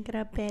 Drink it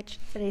up, bitch.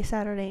 Today's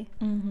Saturday.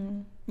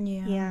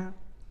 Yeah. Yeah.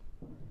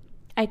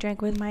 I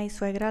drank with my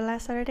suegra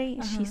last Saturday.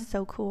 She's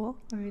so cool.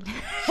 Really?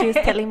 She was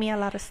telling me a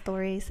lot of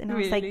stories. And I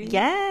was Really? like,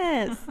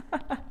 yes.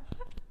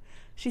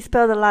 She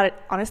spilled a lot of...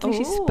 Honestly,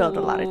 she spilled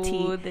a lot of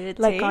tea.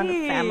 Like, on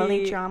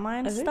family drama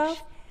and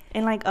stuff.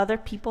 And, like, other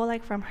people,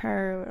 like, from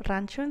her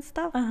rancho and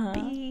stuff.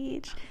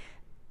 Bitch.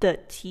 The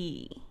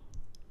tea.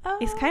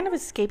 It's kind of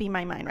escaping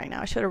my mind right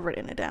now. I should have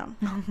written it down.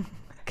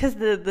 Because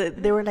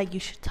they were like, you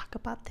should talk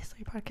about this on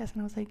your podcast.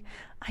 And I was like,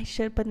 I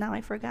should, but now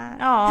I forgot.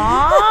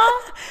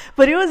 Aww.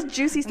 But it was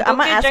juicy stuff. I'm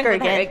going to ask her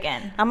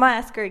again. I'm going to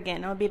ask her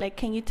again. I'll be like,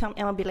 can you tell me?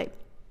 And I'll be like...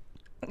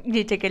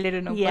 You take a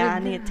little note. Yeah, I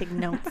need to take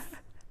notes.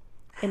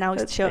 And I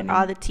was share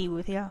all the tea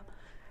with y'all.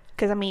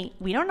 Because, I mean,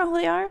 we don't know who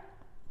they are.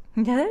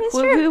 Yeah, that is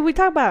true. Who we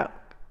talk about?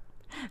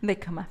 They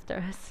come after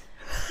us.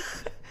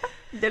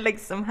 They're, like,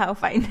 somehow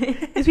find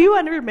it. It's people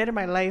I never met in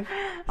my life.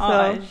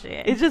 So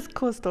shit. It's just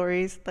cool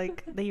stories.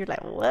 Like, that you're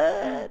like,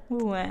 what?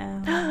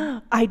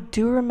 Wow. I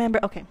do remember.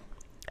 Okay.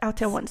 I'll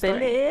tell one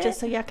story. It. Just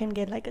so y'all can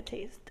get, like, a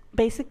taste.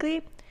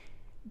 Basically,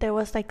 there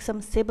was, like,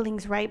 some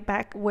siblings right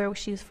back where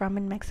she was from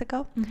in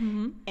Mexico.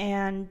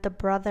 And the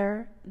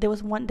brother, they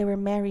were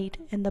married,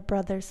 and the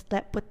brother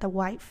slept with the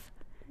wife.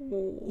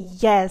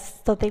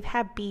 Yes. So they've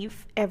had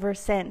beef ever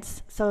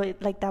since. So,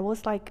 that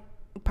was, like,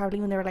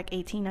 probably when they were, like,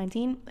 18,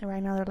 19. And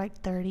right now they're,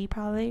 like, 30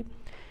 probably.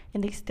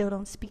 And they still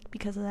don't speak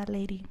because of that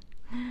lady.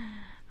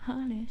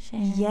 Holy shit.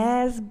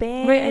 Yes,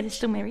 bitch. Wait, are they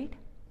still married?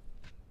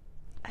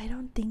 I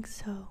don't think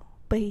so.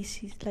 But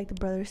she's, like, the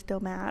brother's still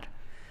mad.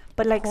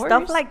 But, like,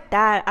 stuff like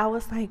that, I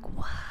was like,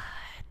 what?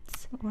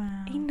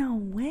 Wow. Ain't no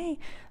way.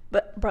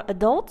 But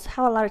adults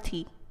have a lot of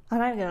tea. I'm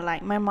not gonna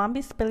lie. My mom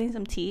be spilling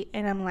some tea,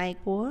 and I'm like,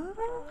 what?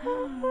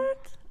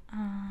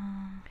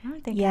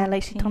 Yeah,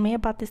 like, she told me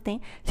about this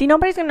thing. See,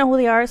 nobody's gonna know who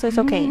they are, so it's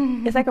okay.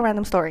 It's like a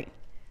random story.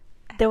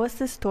 There was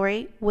this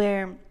story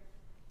where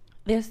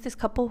there's this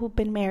couple who've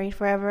been married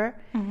forever,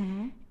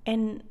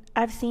 and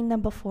I've seen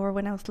them before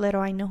when I was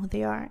little. I know who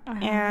they are.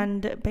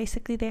 And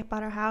basically, they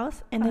bought a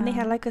house, and then they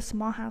had, like, a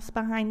small house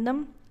behind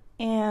them.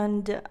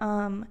 And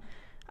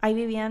ahí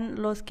vivían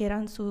los que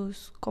eran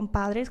sus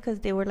compadres, because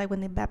they were, like,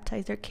 when they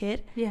baptized their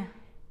kid. Yeah.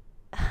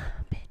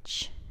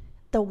 Bitch.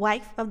 The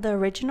wife of the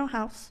original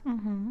house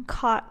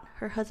caught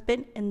her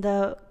husband and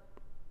the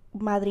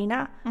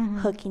madrina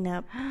hooking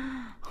up.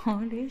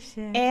 Holy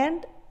shit.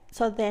 And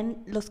so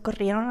then los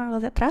corrieron a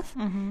los de atrás.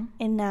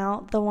 And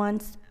now the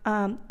ones,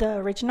 the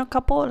original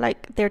couple,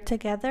 like, they're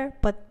together,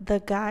 but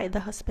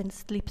the husband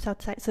sleeps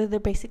outside. So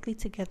they're basically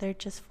together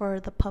just for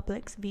the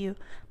public's view.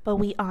 But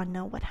we all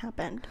know what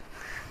happened.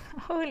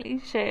 Holy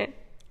shit.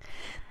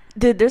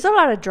 Dude, there's a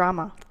lot of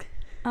drama.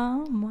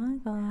 Oh my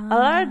god. A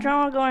lot of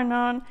drama going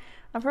on.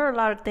 I've heard a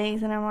lot of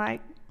things, and I'm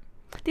like,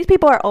 these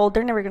people are old.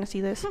 They're never going to see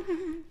this.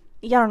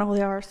 Y'all don't know who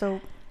they are, so.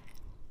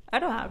 I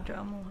don't have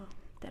drama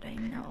that I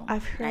know.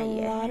 I've heard a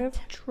lot of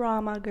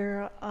drama,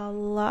 girl. A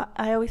lot.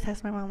 I always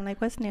ask my mom,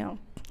 like, what's new?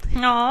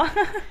 No.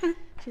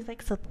 She's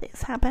like, so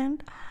this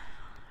happened?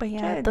 But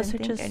yeah, those are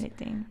just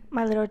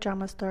my little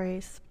drama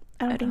stories.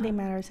 I don't think they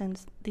matter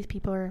since these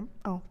people are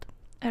old.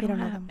 I don't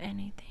know have them.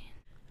 anything.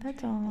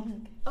 That's all.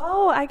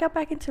 Oh, I got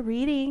back into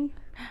reading.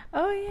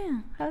 Oh yeah,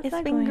 how's It's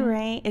that been going?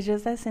 great. It's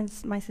just that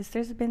since my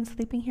sister's been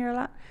sleeping here a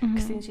lot,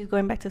 since she's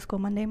going back to school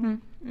Monday,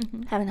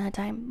 haven't had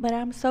time. But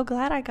I'm so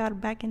glad I got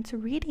back into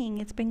reading.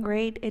 It's been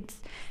great.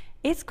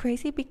 It's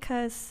crazy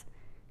because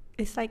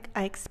it's like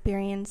I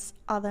experience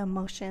all the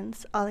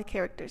emotions all the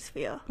characters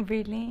feel.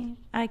 Really,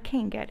 I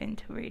can't get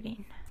into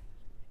reading.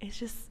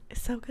 It's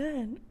so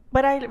good.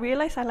 But I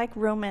realize I like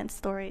romance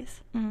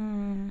stories.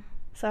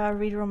 So I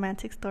read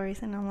romantic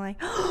stories and I'm like,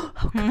 oh,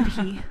 how could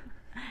he?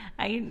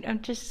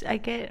 I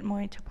get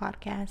more into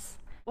podcasts.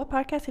 What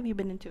podcast have you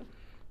been into?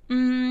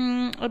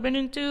 I've been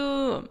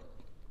into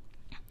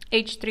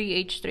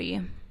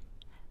H3H3.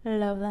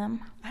 Love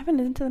them. I haven't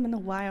listened to them in a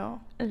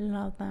while.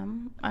 Love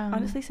them.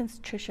 Honestly, since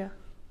Trisha.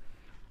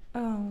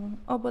 Oh,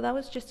 but that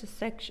was just a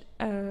section,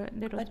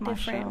 little A small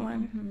different show.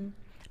 one.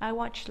 I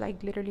watched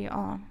like literally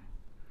all,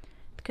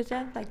 because they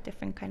have like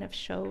different kind of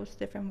shows,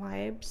 different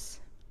vibes,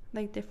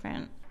 like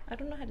different. I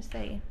don't know how to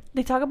say.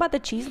 They talk about the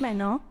cheese man,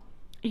 no?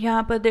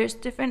 Yeah, but there's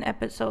different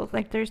episodes.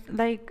 Like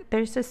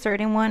there's a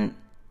certain one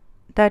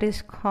that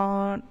is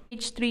called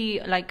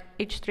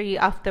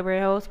H3 Off the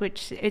Rails,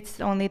 which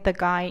it's only the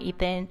guy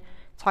Ethan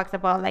talks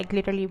about like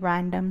literally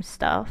random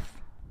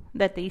stuff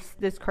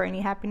that's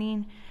currently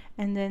happening.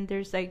 And then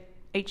there's like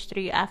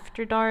H3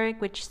 After Dark,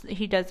 which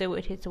he does it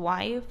with his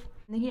wife.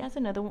 And then he has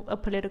a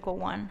political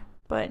one.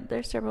 But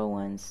there's several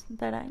ones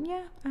that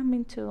I'm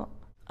into.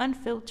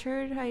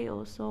 Unfiltered, I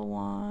also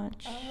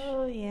watch.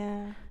 Oh,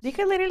 yeah. They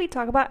could literally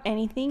talk about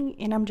anything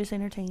and I'm just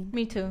entertained.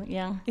 Me too,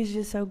 yeah. It's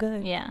just so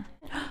good. Yeah.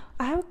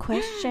 I have a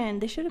question.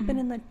 They should have been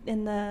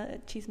in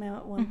the Cheese Man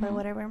one, but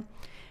whatever.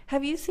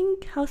 Have you seen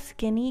how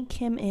skinny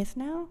Kim is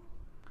now?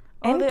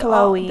 And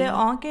Chloe. They're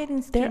all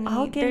getting skinny. They're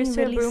all getting There's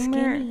really a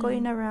rumor skinny.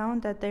 going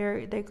around that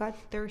they got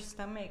their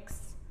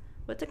stomachs.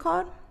 What's it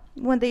called?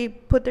 When they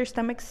put their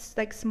stomachs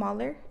like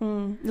smaller.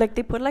 Like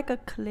they put like a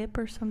clip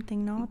or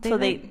something, no? So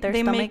their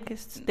stomach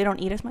they don't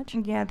eat as much?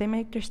 Yeah, they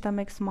make their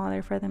stomach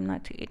smaller for them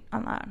not to eat a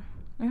lot.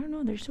 I don't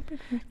know. They're super.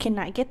 Can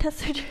I get that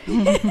surgery?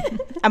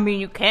 I mean,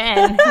 you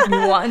can if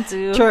you want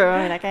to. True,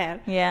 I mean, I can.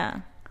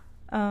 Yeah.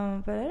 But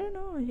I don't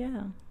know.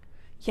 Yeah.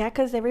 Yeah,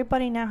 because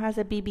everybody now has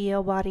a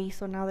BBL body,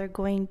 so now they're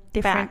going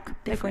different.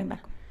 They're going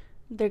back.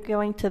 They're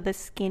going to the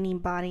skinny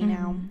body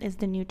now. Is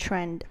the new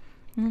trend.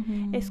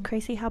 It's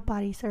crazy how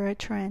bodies are a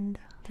trend.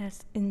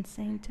 That's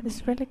insane to me.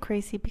 It's really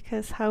crazy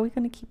because how are we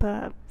going to keep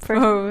up?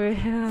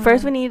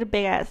 First we need a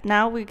big ass.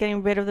 Now we're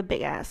getting rid of the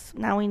big ass.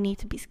 Now we need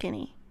to be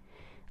skinny.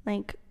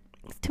 Like,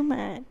 it's too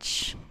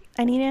much.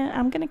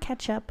 I'm going to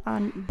catch up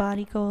on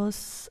body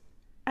goals,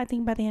 I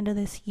think by the end of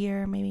this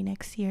year, maybe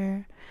next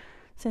year.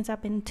 Since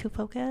I've been too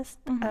focused.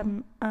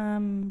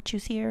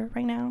 Juicier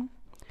right now.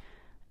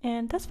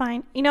 And that's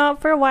fine. You know,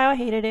 for a while I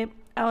hated it.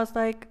 I was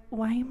like,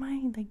 why am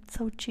I like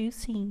so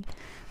juicy?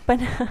 But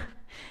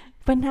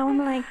now I'm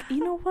like,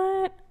 you know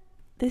what?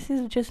 This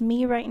is just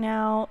me right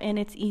now, and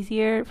it's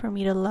easier for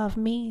me to love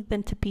me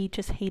than to be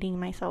just hating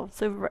myself.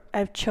 So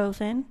I've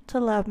chosen to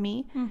love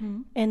me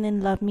and then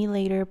love me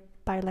later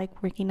by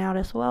like working out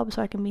as well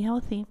so I can be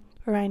healthy.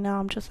 But right now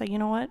I'm just like, you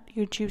know what?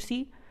 You're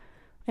juicy.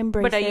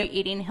 Embrace it. But are you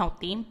eating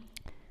healthy?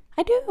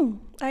 I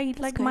do. I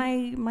like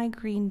my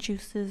green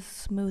juices,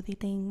 smoothie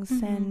things,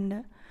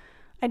 and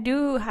I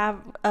do have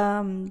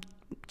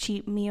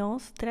cheat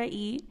meals that I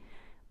eat,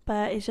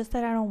 but it's just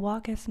that I don't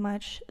walk as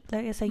much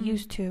as I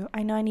used to.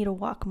 I know I need to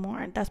walk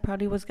more. That's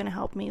probably what's going to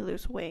help me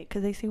lose weight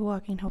because they say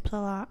walking helps a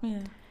lot.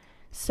 Yeah.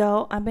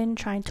 So I've been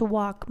trying to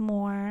walk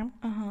more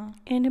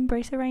and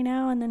embrace it right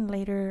now, and then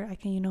later I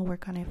can,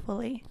 work on it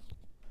fully.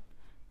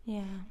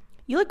 Yeah.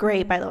 You look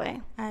great, by the way.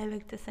 I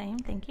look the same.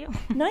 Thank you.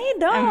 No, you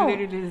don't. I'm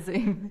literally the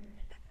same.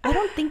 I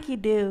don't think you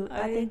do.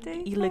 I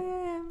think you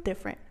look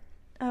different.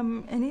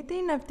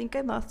 Anything, I think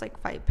I lost like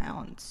 5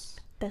 pounds.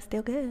 That's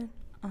still good.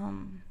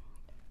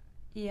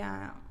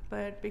 Yeah,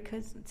 but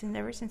because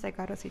ever since I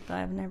got Osito,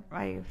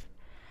 I've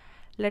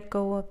let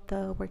go of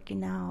the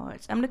working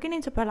out. I'm looking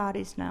into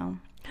Pilates now.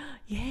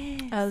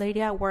 Yes. A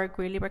lady at work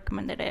really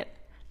recommended it,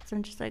 so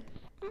I'm just like,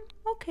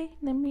 okay,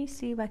 let me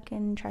see if I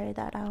can try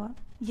that out.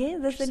 Yeah,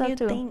 that's the new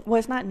thing. Well,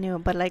 it's not new,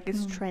 but like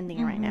it's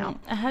trending right now.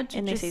 I had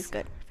to they say it's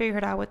good. Figure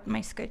it out with my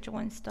schedule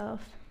and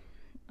stuff.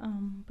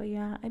 But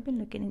yeah, I've been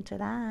looking into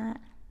that.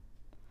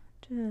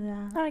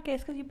 I guess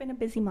because you've been a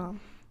busy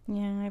mom.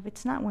 Yeah, if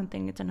it's not one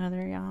thing, it's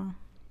another, y'all.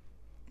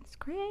 It's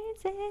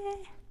crazy.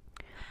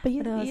 But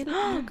you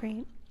look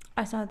great.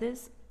 I saw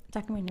this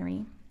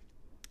documentary.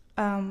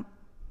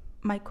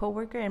 My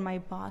coworker and my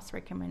boss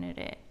recommended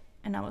it,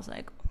 and I was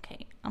like,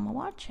 okay, I'm gonna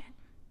watch it.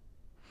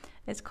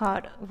 It's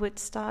called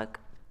Woodstock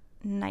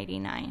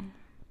 99.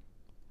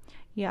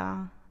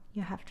 Yeah,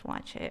 you have to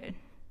watch it.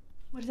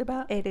 What is it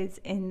about? It is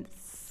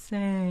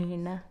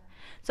insane.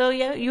 So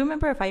yeah, you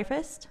remember Fyre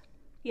Fest?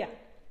 Yeah.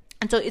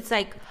 And so it's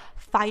like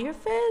Fyre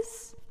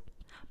Fest,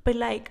 but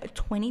like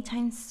 20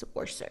 times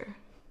worse.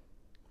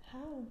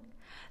 How?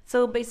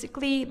 So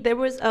basically, there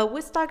was a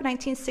Woodstock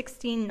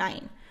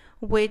 1969,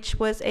 which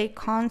was a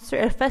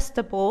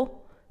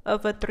festival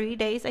of 3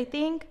 days, I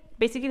think.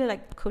 Basically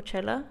like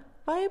Coachella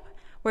vibe,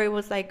 where it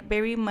was like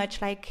very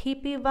much like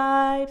hippie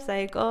vibes,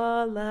 like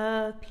all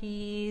love,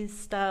 peace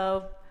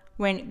stuff.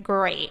 Went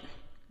great.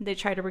 They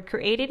tried to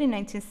recreate it in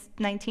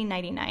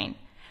 1999.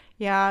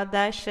 Yeah,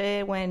 that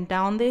shit went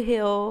down the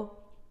hill.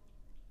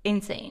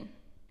 Insane.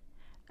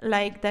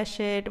 Like, that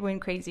shit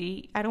went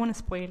crazy. I don't want to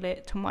spoil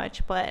it too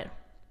much, but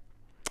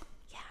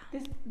yeah.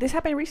 This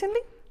happened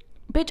recently?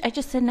 Bitch, I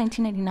just said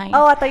 1999.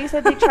 Oh, I thought you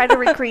said they tried to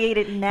recreate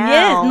it now.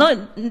 Yes,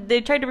 no,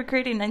 they tried to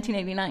recreate it in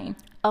 1989.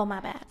 Oh, my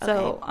bad.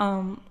 So,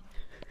 okay.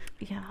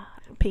 Yeah.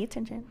 Pay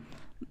attention.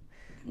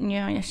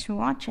 Yeah, you should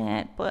watch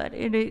it, but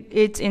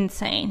it's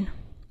insane.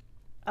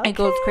 Okay. It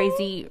goes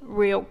crazy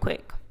real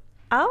quick.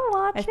 I'll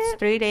watch it. It's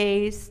 3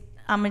 days.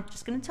 I'm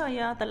just going to tell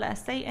you, the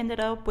last day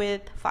ended up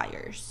with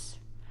fires.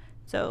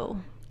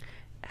 So.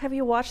 Have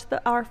you watched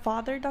the Our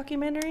Father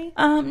documentary?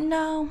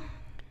 No.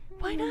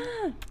 Why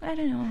not? I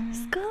don't know.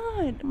 It's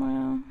good.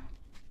 Well,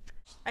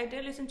 I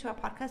did listen to a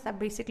podcast that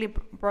basically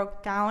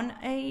broke down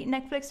a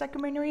Netflix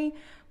documentary,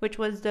 which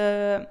was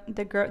the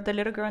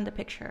little girl in the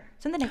picture.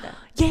 Something like that.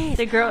 Yes.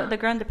 The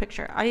girl in the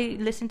picture. I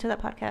listened to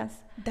that podcast.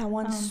 That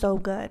one's so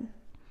good.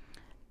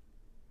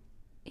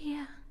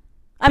 Yeah.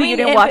 I mean, you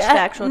didn't watch the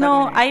actual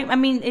documentary. No, I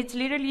mean, it's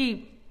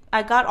literally,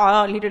 I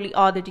got literally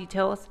all the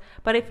details,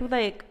 but I feel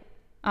like,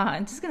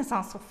 and this is going to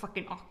sound so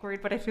fucking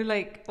awkward, but I feel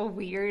like,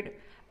 weird.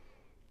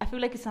 I feel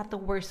like it's not the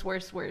worst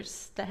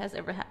that has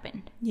ever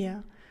happened.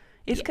 Yeah.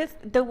 It's because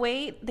the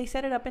way they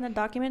set it up in a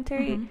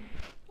documentary,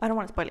 I don't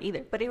want to spoil it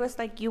either, but it was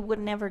like you would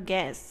never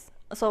guess.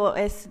 So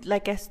it's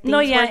like as things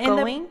were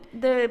going.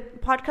 The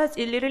podcast,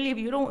 it literally,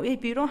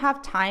 if you don't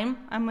have time,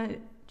 I'm going to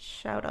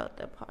shout out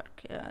the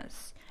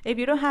podcast. If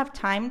you don't have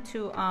time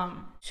to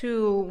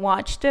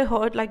watch the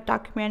whole like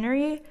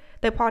documentary,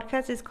 the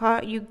podcast is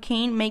called "You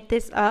Can't Make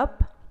This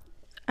Up."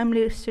 I'm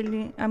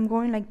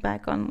going like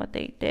back on what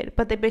they did,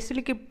 but they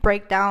basically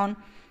break down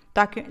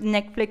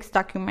Netflix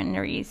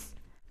documentaries.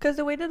 Because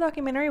the way the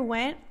documentary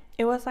went,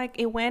 it was like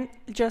it went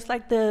just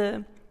like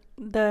the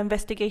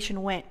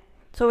investigation went.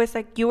 So it's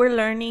like you were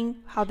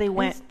learning how they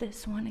went. It's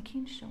this one, I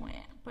can't show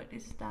it, but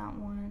it's that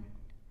one.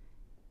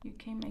 You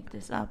can't make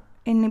this up,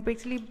 and it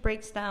basically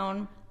breaks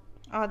down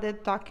all the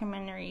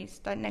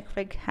documentaries that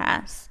Netflix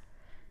has.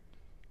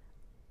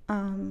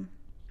 But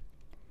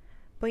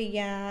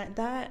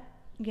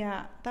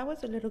that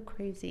was a little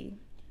crazy.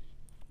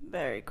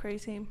 Very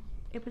crazy.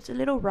 It was a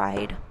little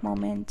ride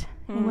moment.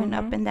 It went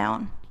up and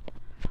down,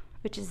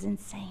 which is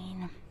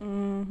insane.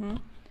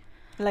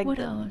 Like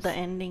the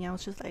ending, I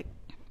was just like,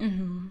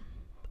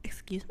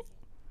 excuse me?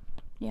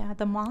 Yeah,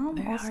 the mom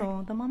very also.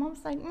 hard. The mom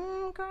was like,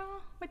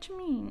 girl, what you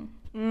mean?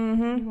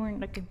 You weren't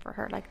looking for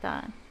her like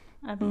that.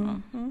 I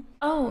don't know.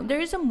 Oh,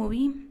 there is a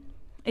movie.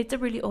 It's a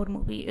really old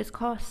movie. It's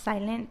called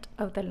Silent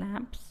of the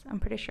Lambs. I'm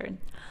pretty sure.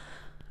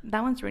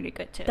 That one's really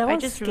good too. That one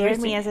scared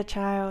me as a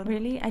child.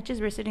 Really? I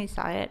just recently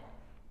saw it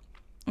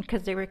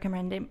because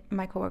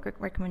my coworker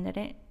recommended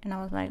it, and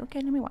I was like,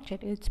 okay, let me watch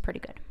it. It's pretty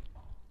good.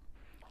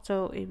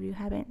 So if you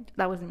haven't,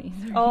 that was me.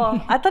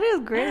 Oh, I thought it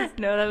was great.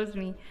 No, that was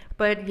me.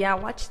 But yeah,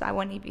 watch that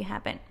one if you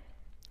haven't.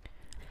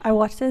 I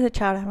watched it as a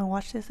child. I haven't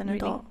watched this as an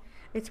adult.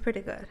 It's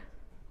pretty good.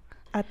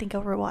 I think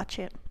I'll rewatch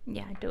it.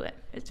 Yeah, do it.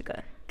 It's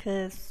good.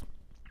 Because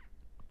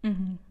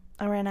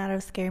I ran out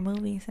of scary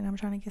movies and I'm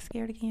trying to get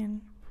scared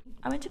again.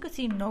 I went to go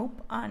see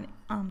Nope on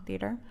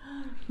theater.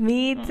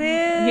 Me too.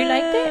 You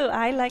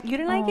liked it? You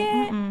didn't like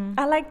it?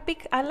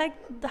 I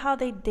liked how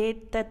they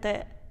did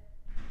that.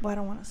 Well, I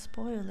don't want to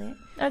spoil it.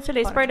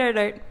 Actually, spoiler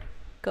alert.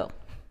 Go.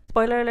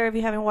 Spoiler alert, if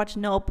you haven't watched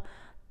Nope,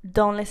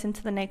 don't listen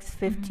to the next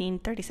 15,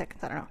 30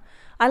 seconds. I don't know.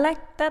 I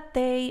like that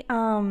they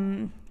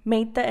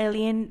made the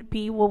alien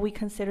be what we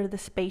consider the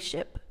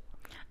spaceship.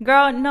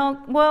 Girl, no.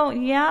 Well,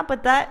 yeah,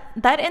 but that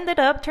ended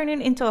up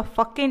turning into a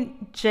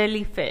fucking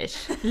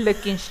jellyfish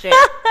looking shit.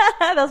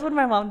 That's what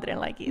my mom didn't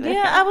like either.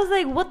 Yeah, I was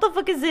like, what the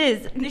fuck is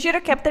this? They should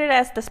have kept it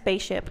as the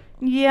spaceship.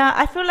 Yeah,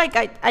 I feel like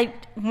I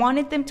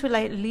wanted them to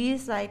like at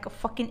least like a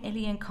fucking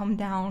alien come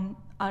down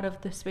out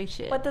of the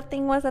spaceship. But the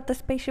thing was that the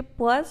spaceship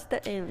was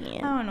the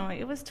alien. I don't know.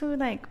 It was too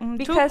like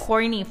too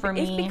corny for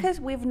me. It's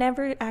because we've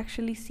never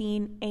actually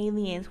seen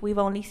aliens. We've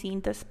only seen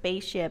the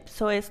spaceship.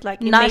 So it's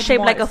like not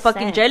shaped like a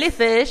fucking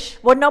jellyfish.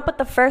 Well, no, but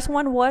the first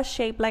one was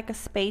shaped like a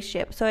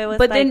spaceship. So it was.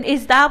 But then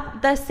is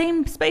that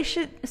same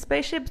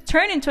spaceship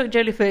turned into a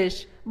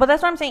jellyfish? But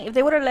that's what I'm saying. If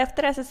they would have left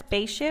it as a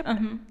spaceship,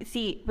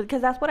 see, because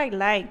that's what I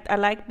liked. I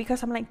liked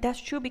because I'm like, that's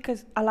true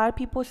because a lot of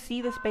people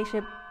see the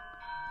spaceship.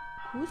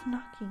 Who's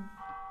knocking?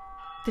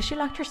 Did she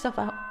lock herself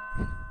out?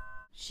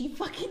 She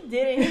fucking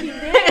did it. She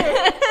did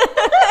it.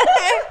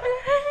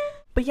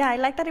 But yeah, I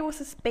like that it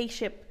was a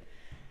spaceship.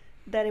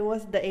 That it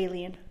was the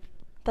alien.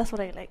 That's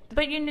what I liked.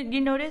 But you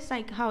notice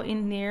like how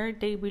in there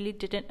they really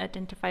didn't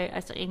identify it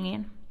as an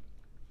alien.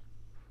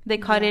 They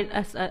called it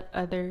as a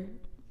other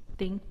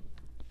thing.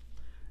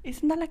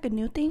 Isn't that like a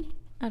new thing?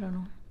 I don't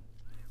know.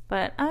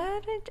 But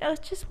I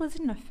just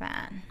wasn't a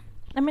fan.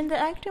 I mean, the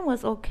acting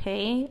was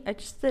okay.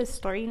 Just the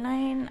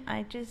storyline,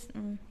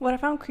 What I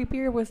found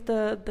creepier was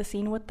the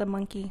scene with the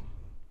monkey.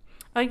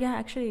 Oh yeah,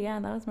 actually, yeah,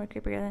 that was more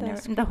creepier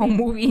than the whole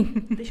movie.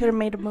 They should have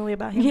made a movie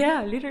about him.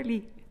 Yeah,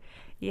 literally.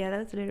 Yeah, that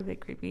was a little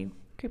bit creepy.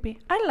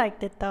 I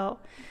liked it though.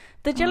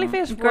 The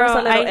jellyfish Girl, was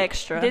a little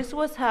extra. This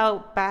was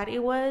how bad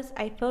it was.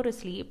 I fell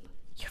asleep.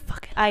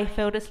 I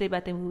fell asleep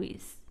at the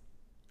movies.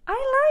 I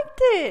liked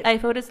it. I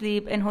fell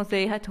asleep and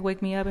Jose had to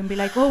wake me up and be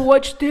like, "Oh,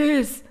 watch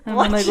this." And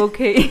I'm like,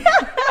 "Okay."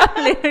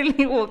 I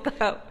literally woke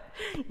up.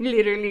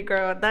 Literally,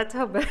 girl, that's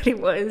how bad it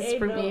was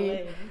for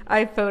me.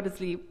 I fell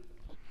asleep.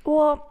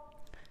 Well,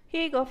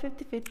 here you go,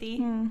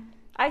 50-50.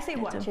 I say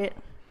watch it.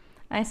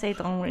 I say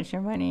don't waste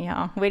your money,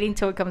 y'all. Waiting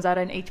till it comes out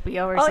on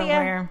HBO or somewhere.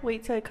 Yeah.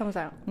 Wait till it comes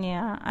out.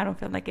 Yeah, I don't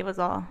feel like it was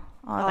all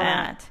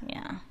that.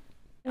 Yeah.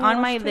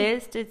 On my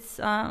list, it's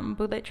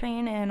Bullet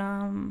Train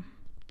and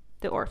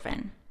The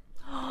Orphan.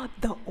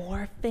 The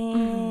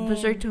Orphan.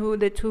 Those are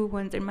the two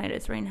ones in my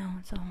list right now.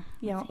 So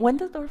yeah. When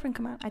does The Orphan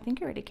come out? I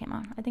think it already came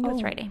out. I think it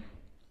was Friday.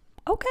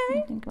 Okay.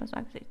 I think it was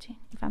August 18th,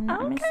 if I'm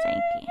not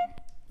mistaken.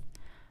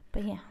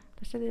 But yeah,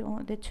 those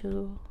are the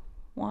two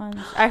ones.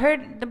 I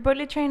heard the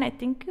Bullet Train. I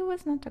think it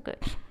was not that good,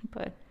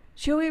 but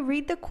should we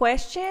read the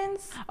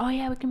questions? Oh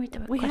yeah, we can read the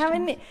questions. We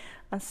haven't.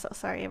 I'm so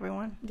sorry,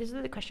 everyone. These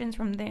are the questions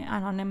from the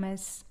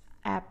anonymous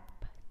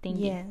app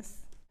thingy.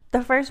 Yes.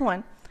 The first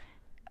one,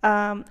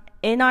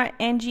 in our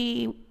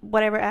NG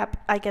whatever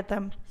app, I get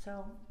them.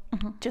 So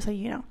just so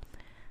you know,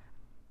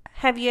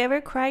 have you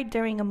ever cried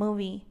during a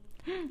movie?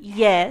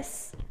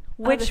 Yes.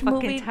 Which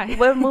movie?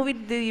 What movie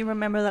do you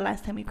remember the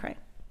last time you cried?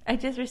 I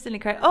just recently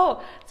cried.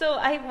 Oh, so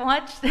I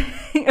watched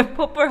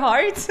Purple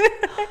Hearts.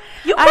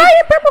 You cried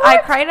at Purple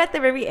Hearts? I cried at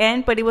the very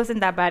end, but it wasn't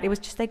that bad. It was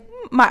just like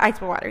my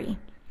eyes were watery.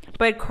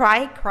 But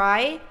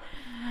cry.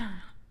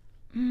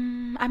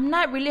 I'm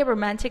not really a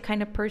romantic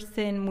kind of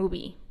person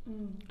movie.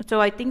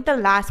 So I think the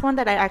last one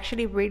that I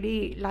actually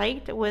really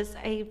liked was,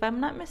 if I'm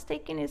not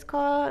mistaken, it's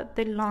called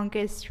The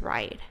Longest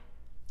Ride.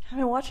 I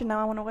haven't watched it now.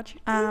 I want to watch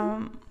it.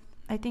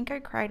 I think I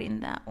cried in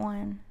that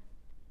one,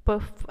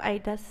 but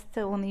that's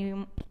the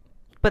only.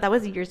 But that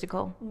was years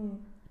ago.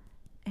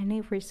 Any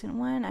recent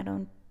one? I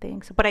don't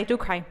think so. But I do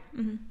cry.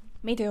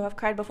 Me too. I've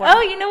cried before. Oh,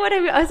 you know what?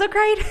 I also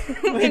cried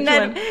in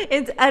that.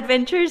 It's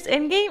Adventures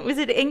Endgame. Was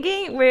it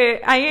Endgame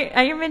where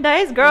Iron Man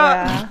dies? Girl,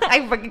 yeah.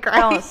 I fucking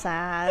cried. That was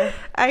sad.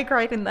 I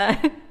cried in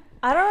that.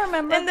 I don't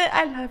remember. And then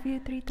I Love You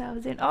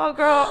 3000. Oh,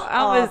 girl,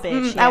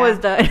 I was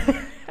done.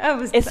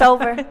 It's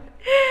over.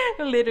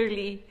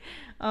 Literally.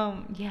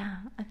 Yeah,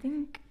 I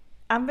think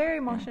I'm very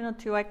emotional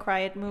too. I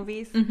cry at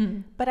movies,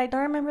 but I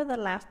don't remember the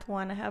last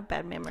one. I have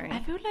bad memory. I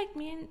feel like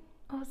me and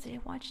Jose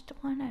watched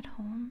one at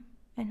home,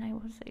 and I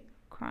was like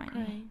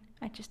crying.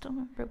 I just don't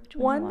remember which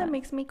one. One that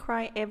makes me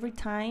cry every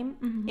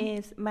time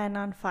is Man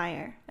on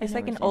Fire. It's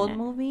like an old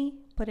movie,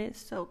 but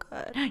it's so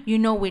good. You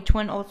know which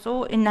one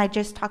also, and I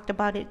just talked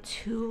about it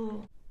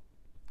too.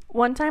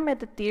 One time at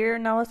the theater,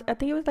 and I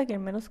think it was like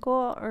in middle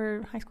school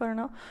or high school, I don't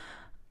know.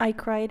 I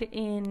cried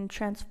in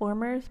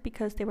Transformers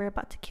because they were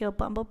about to kill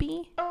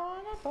Bumblebee. Oh,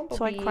 not Bumblebee.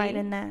 So I cried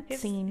in that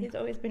scene. He's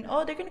always been,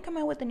 they're going to come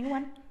out with a new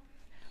one.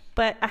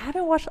 But I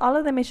haven't watched all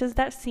of them. It's just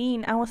that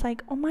scene. I was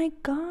like, oh my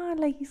God,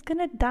 like he's going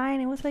to die.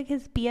 And it was like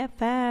his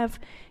BFF.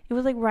 It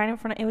was like right in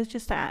front of, it was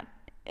just that.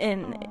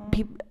 And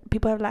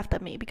people have laughed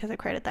at me because I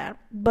cried at that.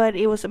 But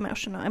it was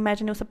emotional.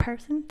 Imagine it was a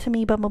person. To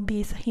me,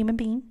 Bumblebee is a human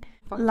being.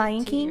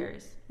 Lion King,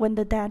 when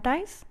the dad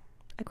dies,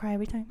 I cry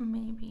every time.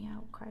 Maybe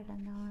I'll cry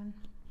on that one.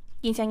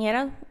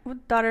 Quinceañera,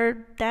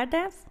 dad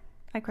dance,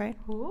 I cried.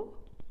 Who?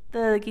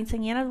 The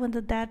quinceañeras when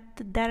the dad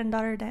and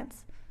daughter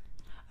dance.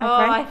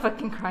 I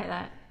fucking cry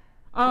that.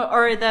 Oh,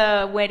 or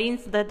the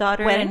weddings, the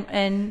daughter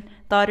and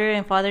daughter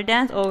and father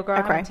dance. Oh, girl,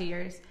 I cried 2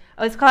 years.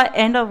 Oh, it's called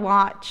End of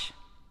Watch.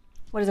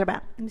 What is it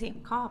about? Let me see.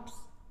 Cops.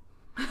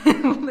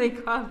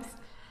 Like cops.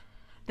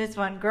 This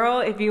one, girl,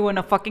 if you want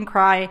to fucking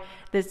cry,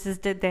 this is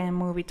the damn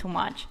movie too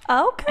much.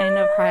 Okay. End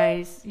of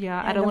Cries.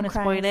 Yeah, I don't want to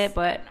spoil it,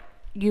 but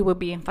you will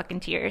be in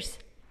fucking tears.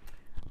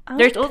 Okay.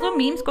 There's also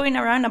memes going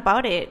around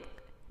about it.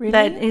 Really?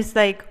 That is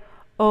like,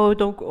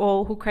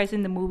 who cries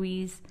in the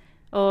movies?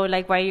 Oh,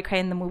 like, why are you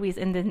crying in the movies?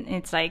 And then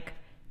it's like,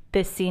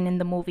 this scene in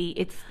the movie,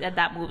 it's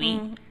that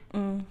movie.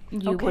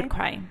 You would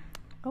cry.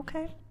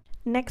 Okay.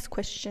 Next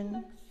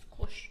question.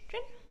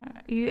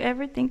 You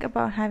ever think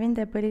about having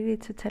the ability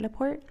to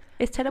teleport?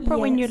 Is teleport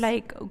when you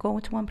like go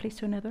to one place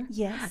to another?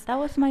 Yes. That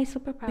was my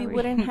superpower. We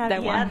wouldn't have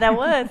that one. That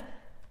was.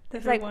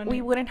 It's like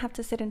we wouldn't have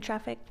to sit in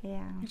traffic.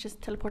 Yeah.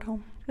 Just teleport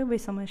home. It would be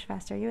so much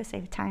faster. You would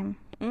save time.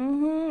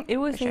 It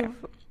would save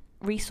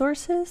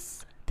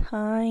resources,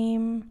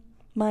 time,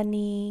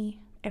 money,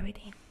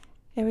 everything.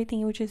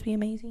 Everything would just be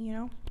amazing, you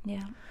know?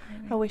 Yeah.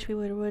 I wish we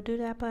would do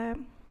that, but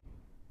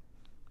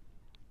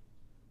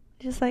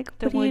just like,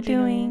 what are you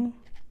doing?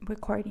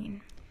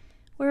 Recording.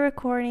 We're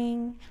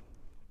recording.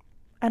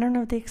 I don't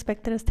know if they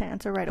expected us to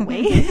answer right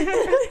away.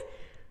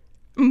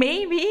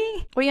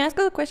 Maybe. When you ask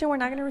us a question, we're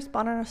not going to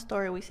respond on a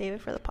story. We save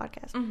it for the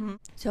podcast.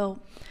 So,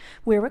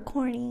 we're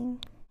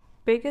recording.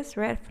 Biggest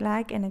red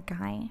flag in a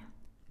guy.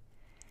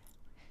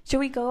 Should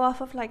we go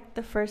off of like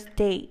the first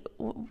date?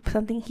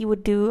 Something he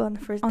would do on the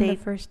first date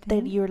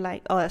that you're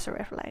like, oh, that's a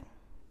red flag.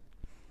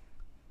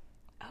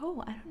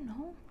 Oh, I don't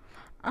know.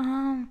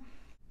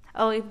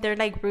 Oh, if they're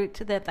like rude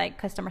to the like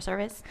customer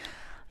service,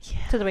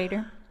 to the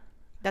waiter,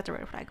 that's a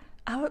red flag.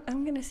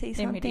 I'm gonna say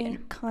something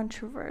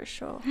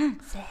controversial.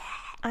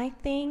 I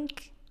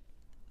think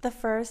the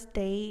first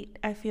date,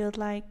 I feel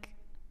like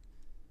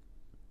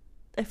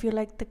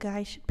the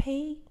guy should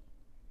pay.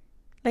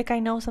 Like, I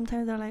know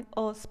sometimes they're like,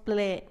 oh,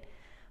 split,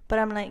 but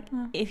I'm like,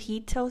 if he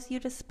tells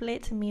you to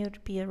split, to me it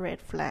would be a red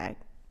flag.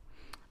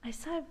 I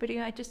saw a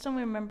video, I just don't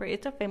remember.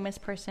 It's a famous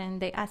person.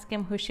 They ask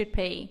him who should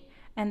pay,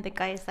 and the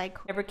guy is like,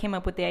 whoever came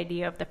up with the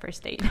idea of the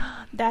first date.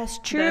 That's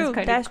true.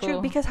 That's cool.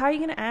 True. Because how are you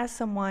gonna ask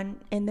someone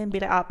and then be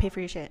like, I'll pay for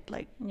your shit?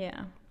 Like,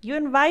 yeah, you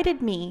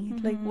invited me.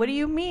 Like, what do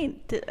you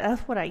mean?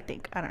 That's what I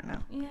think. I don't know.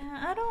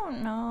 Yeah, I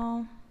don't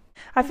know.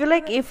 I feel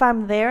like if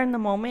I'm there in the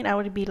moment, I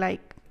would be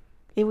like,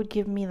 it would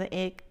give me the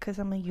ick, because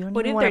I'm like, you don't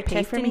even want to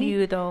pay for me. What if they're testing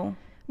you though?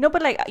 No,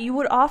 but like, you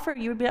would offer,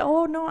 you would be like,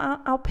 oh no,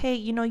 I'll pay.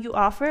 You know, you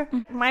offer.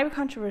 It might be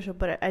controversial,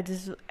 but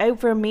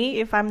for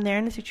me, if I'm there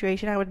in the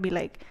situation, I would be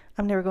like,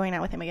 I'm never going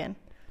out with him again.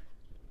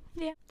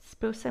 Yeah.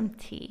 Spill some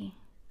tea.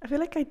 I feel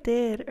like I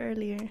did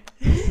earlier.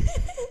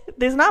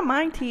 There's not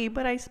my tea,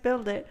 but I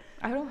spilled it.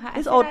 I don't have.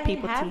 It's old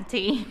people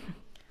tea.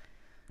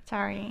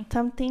 Sorry.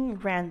 Something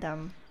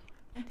random.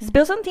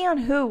 Spill some tea on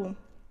who?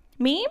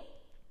 Me?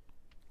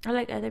 Or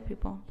like other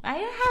people? I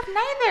have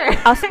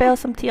neither. I'll spill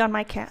some tea on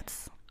my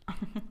cats.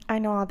 I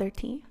know all their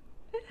tea.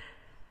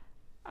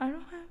 I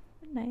don't have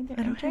neither.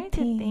 I'm trying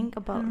to think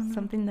about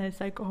something that's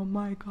like, oh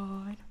my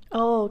god.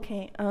 Oh,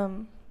 okay.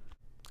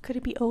 Could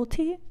it be old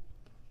tea?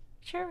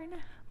 Sure, why not?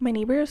 My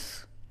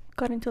neighbors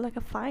got into like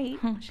a fight.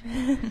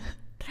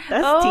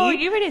 That's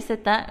tea. You already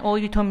said that. Oh,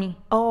 you told me.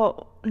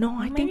 Oh no,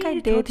 I think I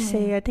did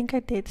say it.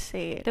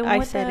 The one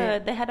with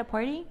they had a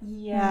party.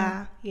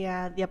 Yeah,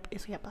 yeah. Yep.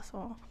 Eso ya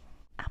pasó.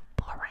 I'm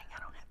boring. I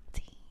don't have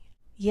tea.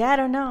 Yeah, I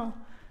don't know.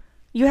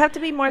 You have to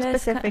be more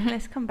specific.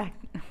 Let's come back.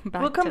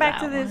 We'll come back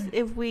to this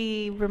if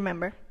we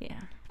remember. Yeah.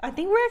 I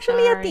think we're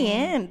actually at the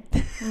end.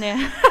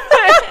 Yeah.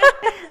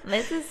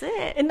 This is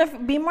it.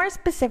 And be more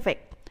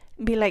specific.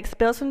 Be like,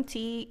 spill some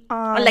tea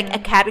on... Or like a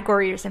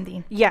category or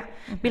something. Yeah.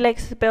 Be like,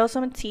 spill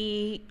some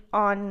tea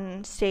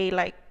on, say,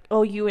 like,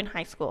 oh, you in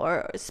high school.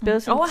 Or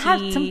spill some tea. Oh, I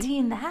have some tea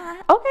in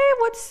that. Okay,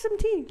 what's some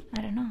tea?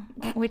 I don't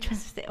know. Which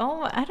one's the...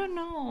 Oh, I don't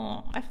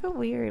know. I feel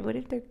weird. What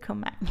if they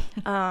come at me?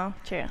 Oh,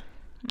 true.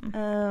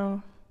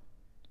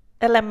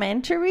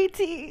 Elementary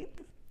tea?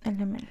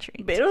 Elementary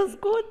tea. Middle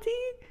school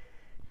tea?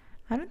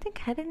 I don't think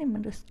I had any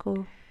middle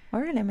school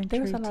or elementary tea.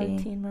 There was a lot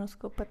of tea in middle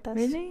school, but that's...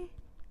 Really?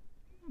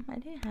 I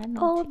didn't have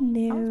no old tea.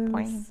 news. I was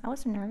boring. I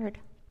was a nerd.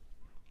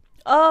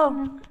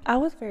 Oh, I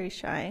was very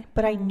shy,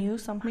 but I knew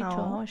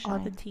somehow all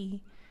the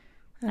tea.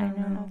 I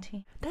know no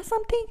tea. That's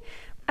something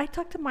I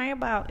talked to Maya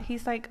about.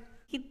 He's like,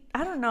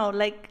 I don't know,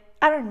 like,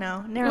 I don't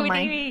know. Never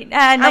mind.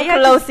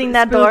 I'm closing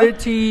that door. The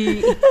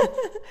tea.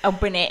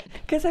 Open it.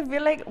 Because I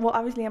feel like, well,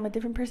 obviously I'm a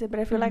different person, but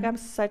I feel like I'm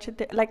such a...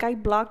 like, I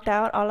blocked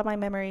out all of my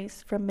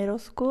memories from middle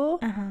school.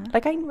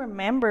 Like, I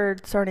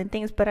remembered certain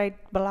things, but I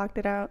blocked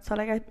it out. So,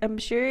 like, I'm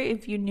sure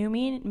if you knew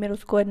me in middle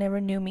school and never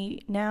knew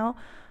me now,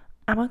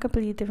 I'm a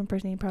completely different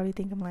person. You probably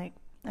think I'm like,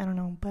 I don't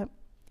know. But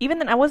even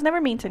then, I was never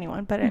mean to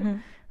anyone. But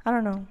I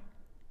don't know.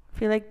 I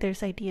feel like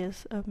there's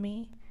ideas of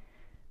me.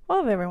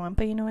 Well, of everyone,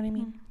 but you know what I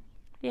mean.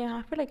 Yeah,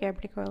 I feel like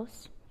everybody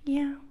grows.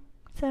 Yeah.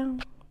 So,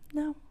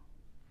 no.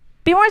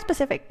 Be more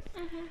specific.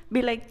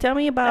 Be like, tell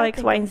me about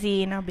X, Y, and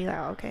Z, and I'll be like,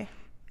 oh, okay.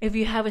 If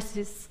you have a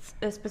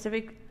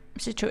specific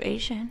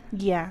situation.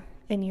 Yeah.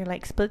 And you're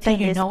like, split that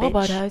you know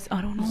about us.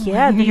 I don't know.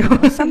 Yeah. Do you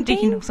know something?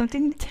 Do you know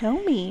something?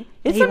 Tell me.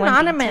 It's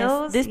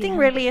anonymous. This thing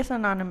really is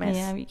anonymous.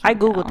 Yeah, I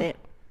Googled it.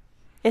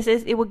 It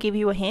says it will give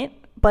you a hint,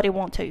 but it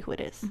won't tell you who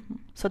it is.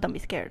 So don't be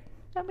scared.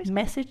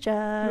 Message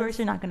us. Yours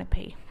are not going to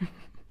pay.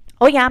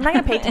 Oh, yeah, I'm not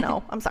going to pay to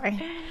know. I'm sorry.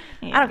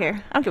 Yeah. I don't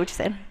care. I don't care what you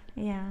said.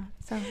 Yeah.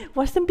 So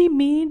watch them be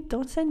mean.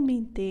 Don't send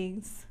mean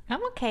things.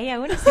 I'm okay. I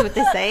want to see what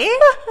they say.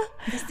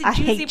 That's the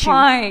juicy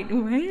part.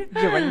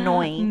 You're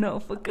annoying. No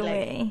fucking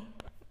way.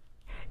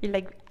 You're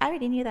like, I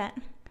already knew that.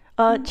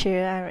 Oh, true.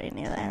 I already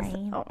knew that.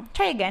 Oh.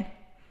 Try again.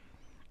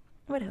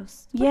 What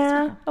else?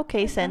 Yeah.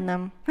 Okay, send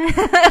them.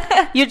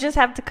 You just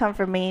have to come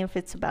for me if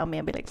it's about me.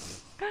 I'll be like,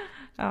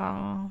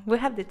 oh, we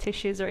have the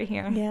tissues right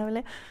here. Yeah. We're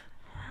like,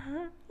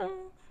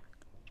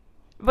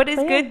 but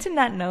it's good to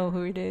not know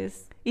who it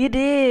is. It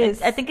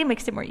is. I think it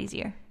makes it more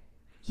easier.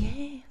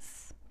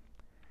 Yes.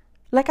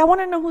 Like, I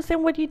want to know who said,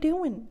 what are you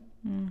doing?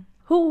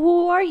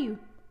 Who are you?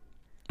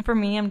 For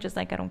me, I'm just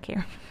like, I don't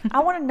care.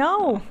 I want to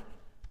know.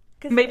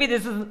 Maybe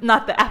this is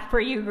not the app for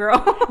you,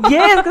 girl.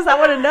 Yes, because I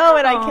want to know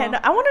and I can't.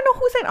 I want to know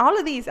who sent all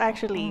of these,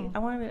 actually. I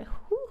want to be like,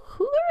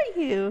 who are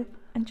you?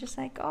 I'm just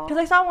like, oh. Because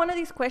I saw one of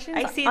these questions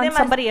on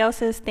somebody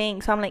else's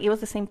thing. So I'm like, it was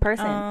the same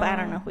person, but I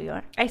don't know who you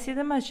are. I see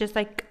them as just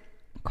like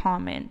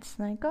comments.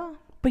 Like, oh.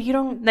 But you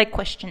don't... like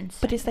questions.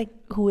 But it's like,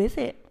 who is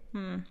it?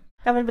 I'm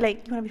going to be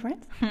like, you want to be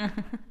friends?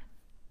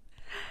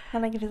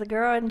 I'm like, if it's a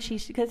girl and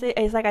because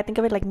it's like, I think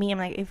of it like me. I'm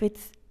like, if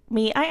it's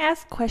me, I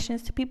ask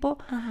questions to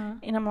people.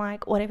 And I'm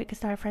like, what if we could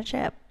start a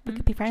friendship? We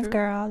could be friends,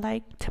 girl.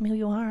 Like, tell me who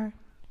you are.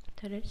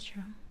 That is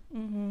true.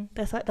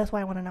 That's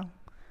why I want to know.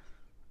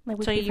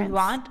 Like, so you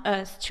want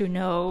us to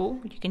know,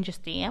 you can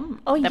just DM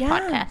the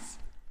podcast.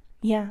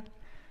 Yeah.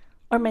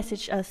 Or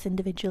message us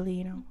individually,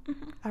 you know.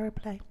 I'll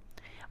reply.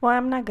 Well,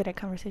 I'm not good at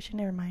conversation.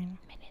 Never mind.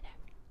 Me neither.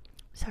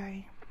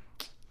 Sorry.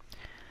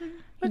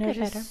 We'll get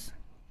just better.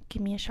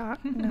 give me a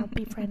shot and I'll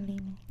be friendly.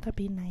 That'll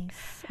be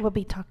nice. We'll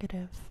be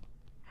talkative.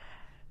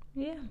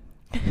 Yeah.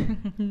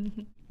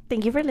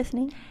 Thank you for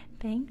listening.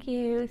 Thank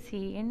you.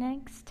 See you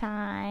next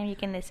time. You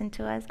can listen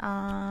to us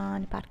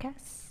on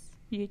podcasts,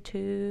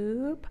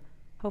 YouTube.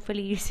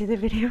 Hopefully you see the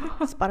video.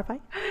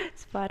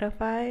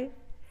 Spotify.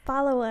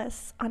 Follow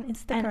us on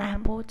Instagram. And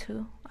Apple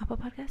too. Apple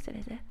Podcast,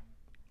 is it?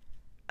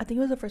 I think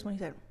it was the first one you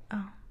said.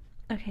 Oh,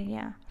 okay,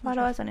 yeah.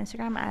 Follow us on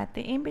Instagram at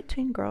the In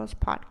Between Girls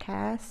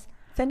Podcast.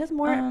 Send us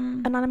more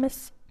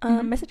anonymous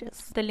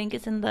messages. The link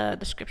is in the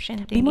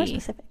description. Be more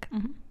specific.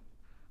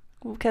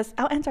 Because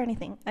I'll answer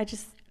anything.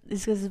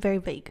 This is very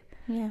vague.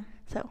 Yeah.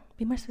 So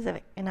be more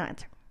specific and I'll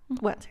answer.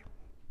 We'll answer.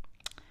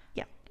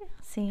 Yeah.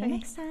 See you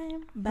next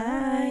time.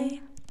 Bye.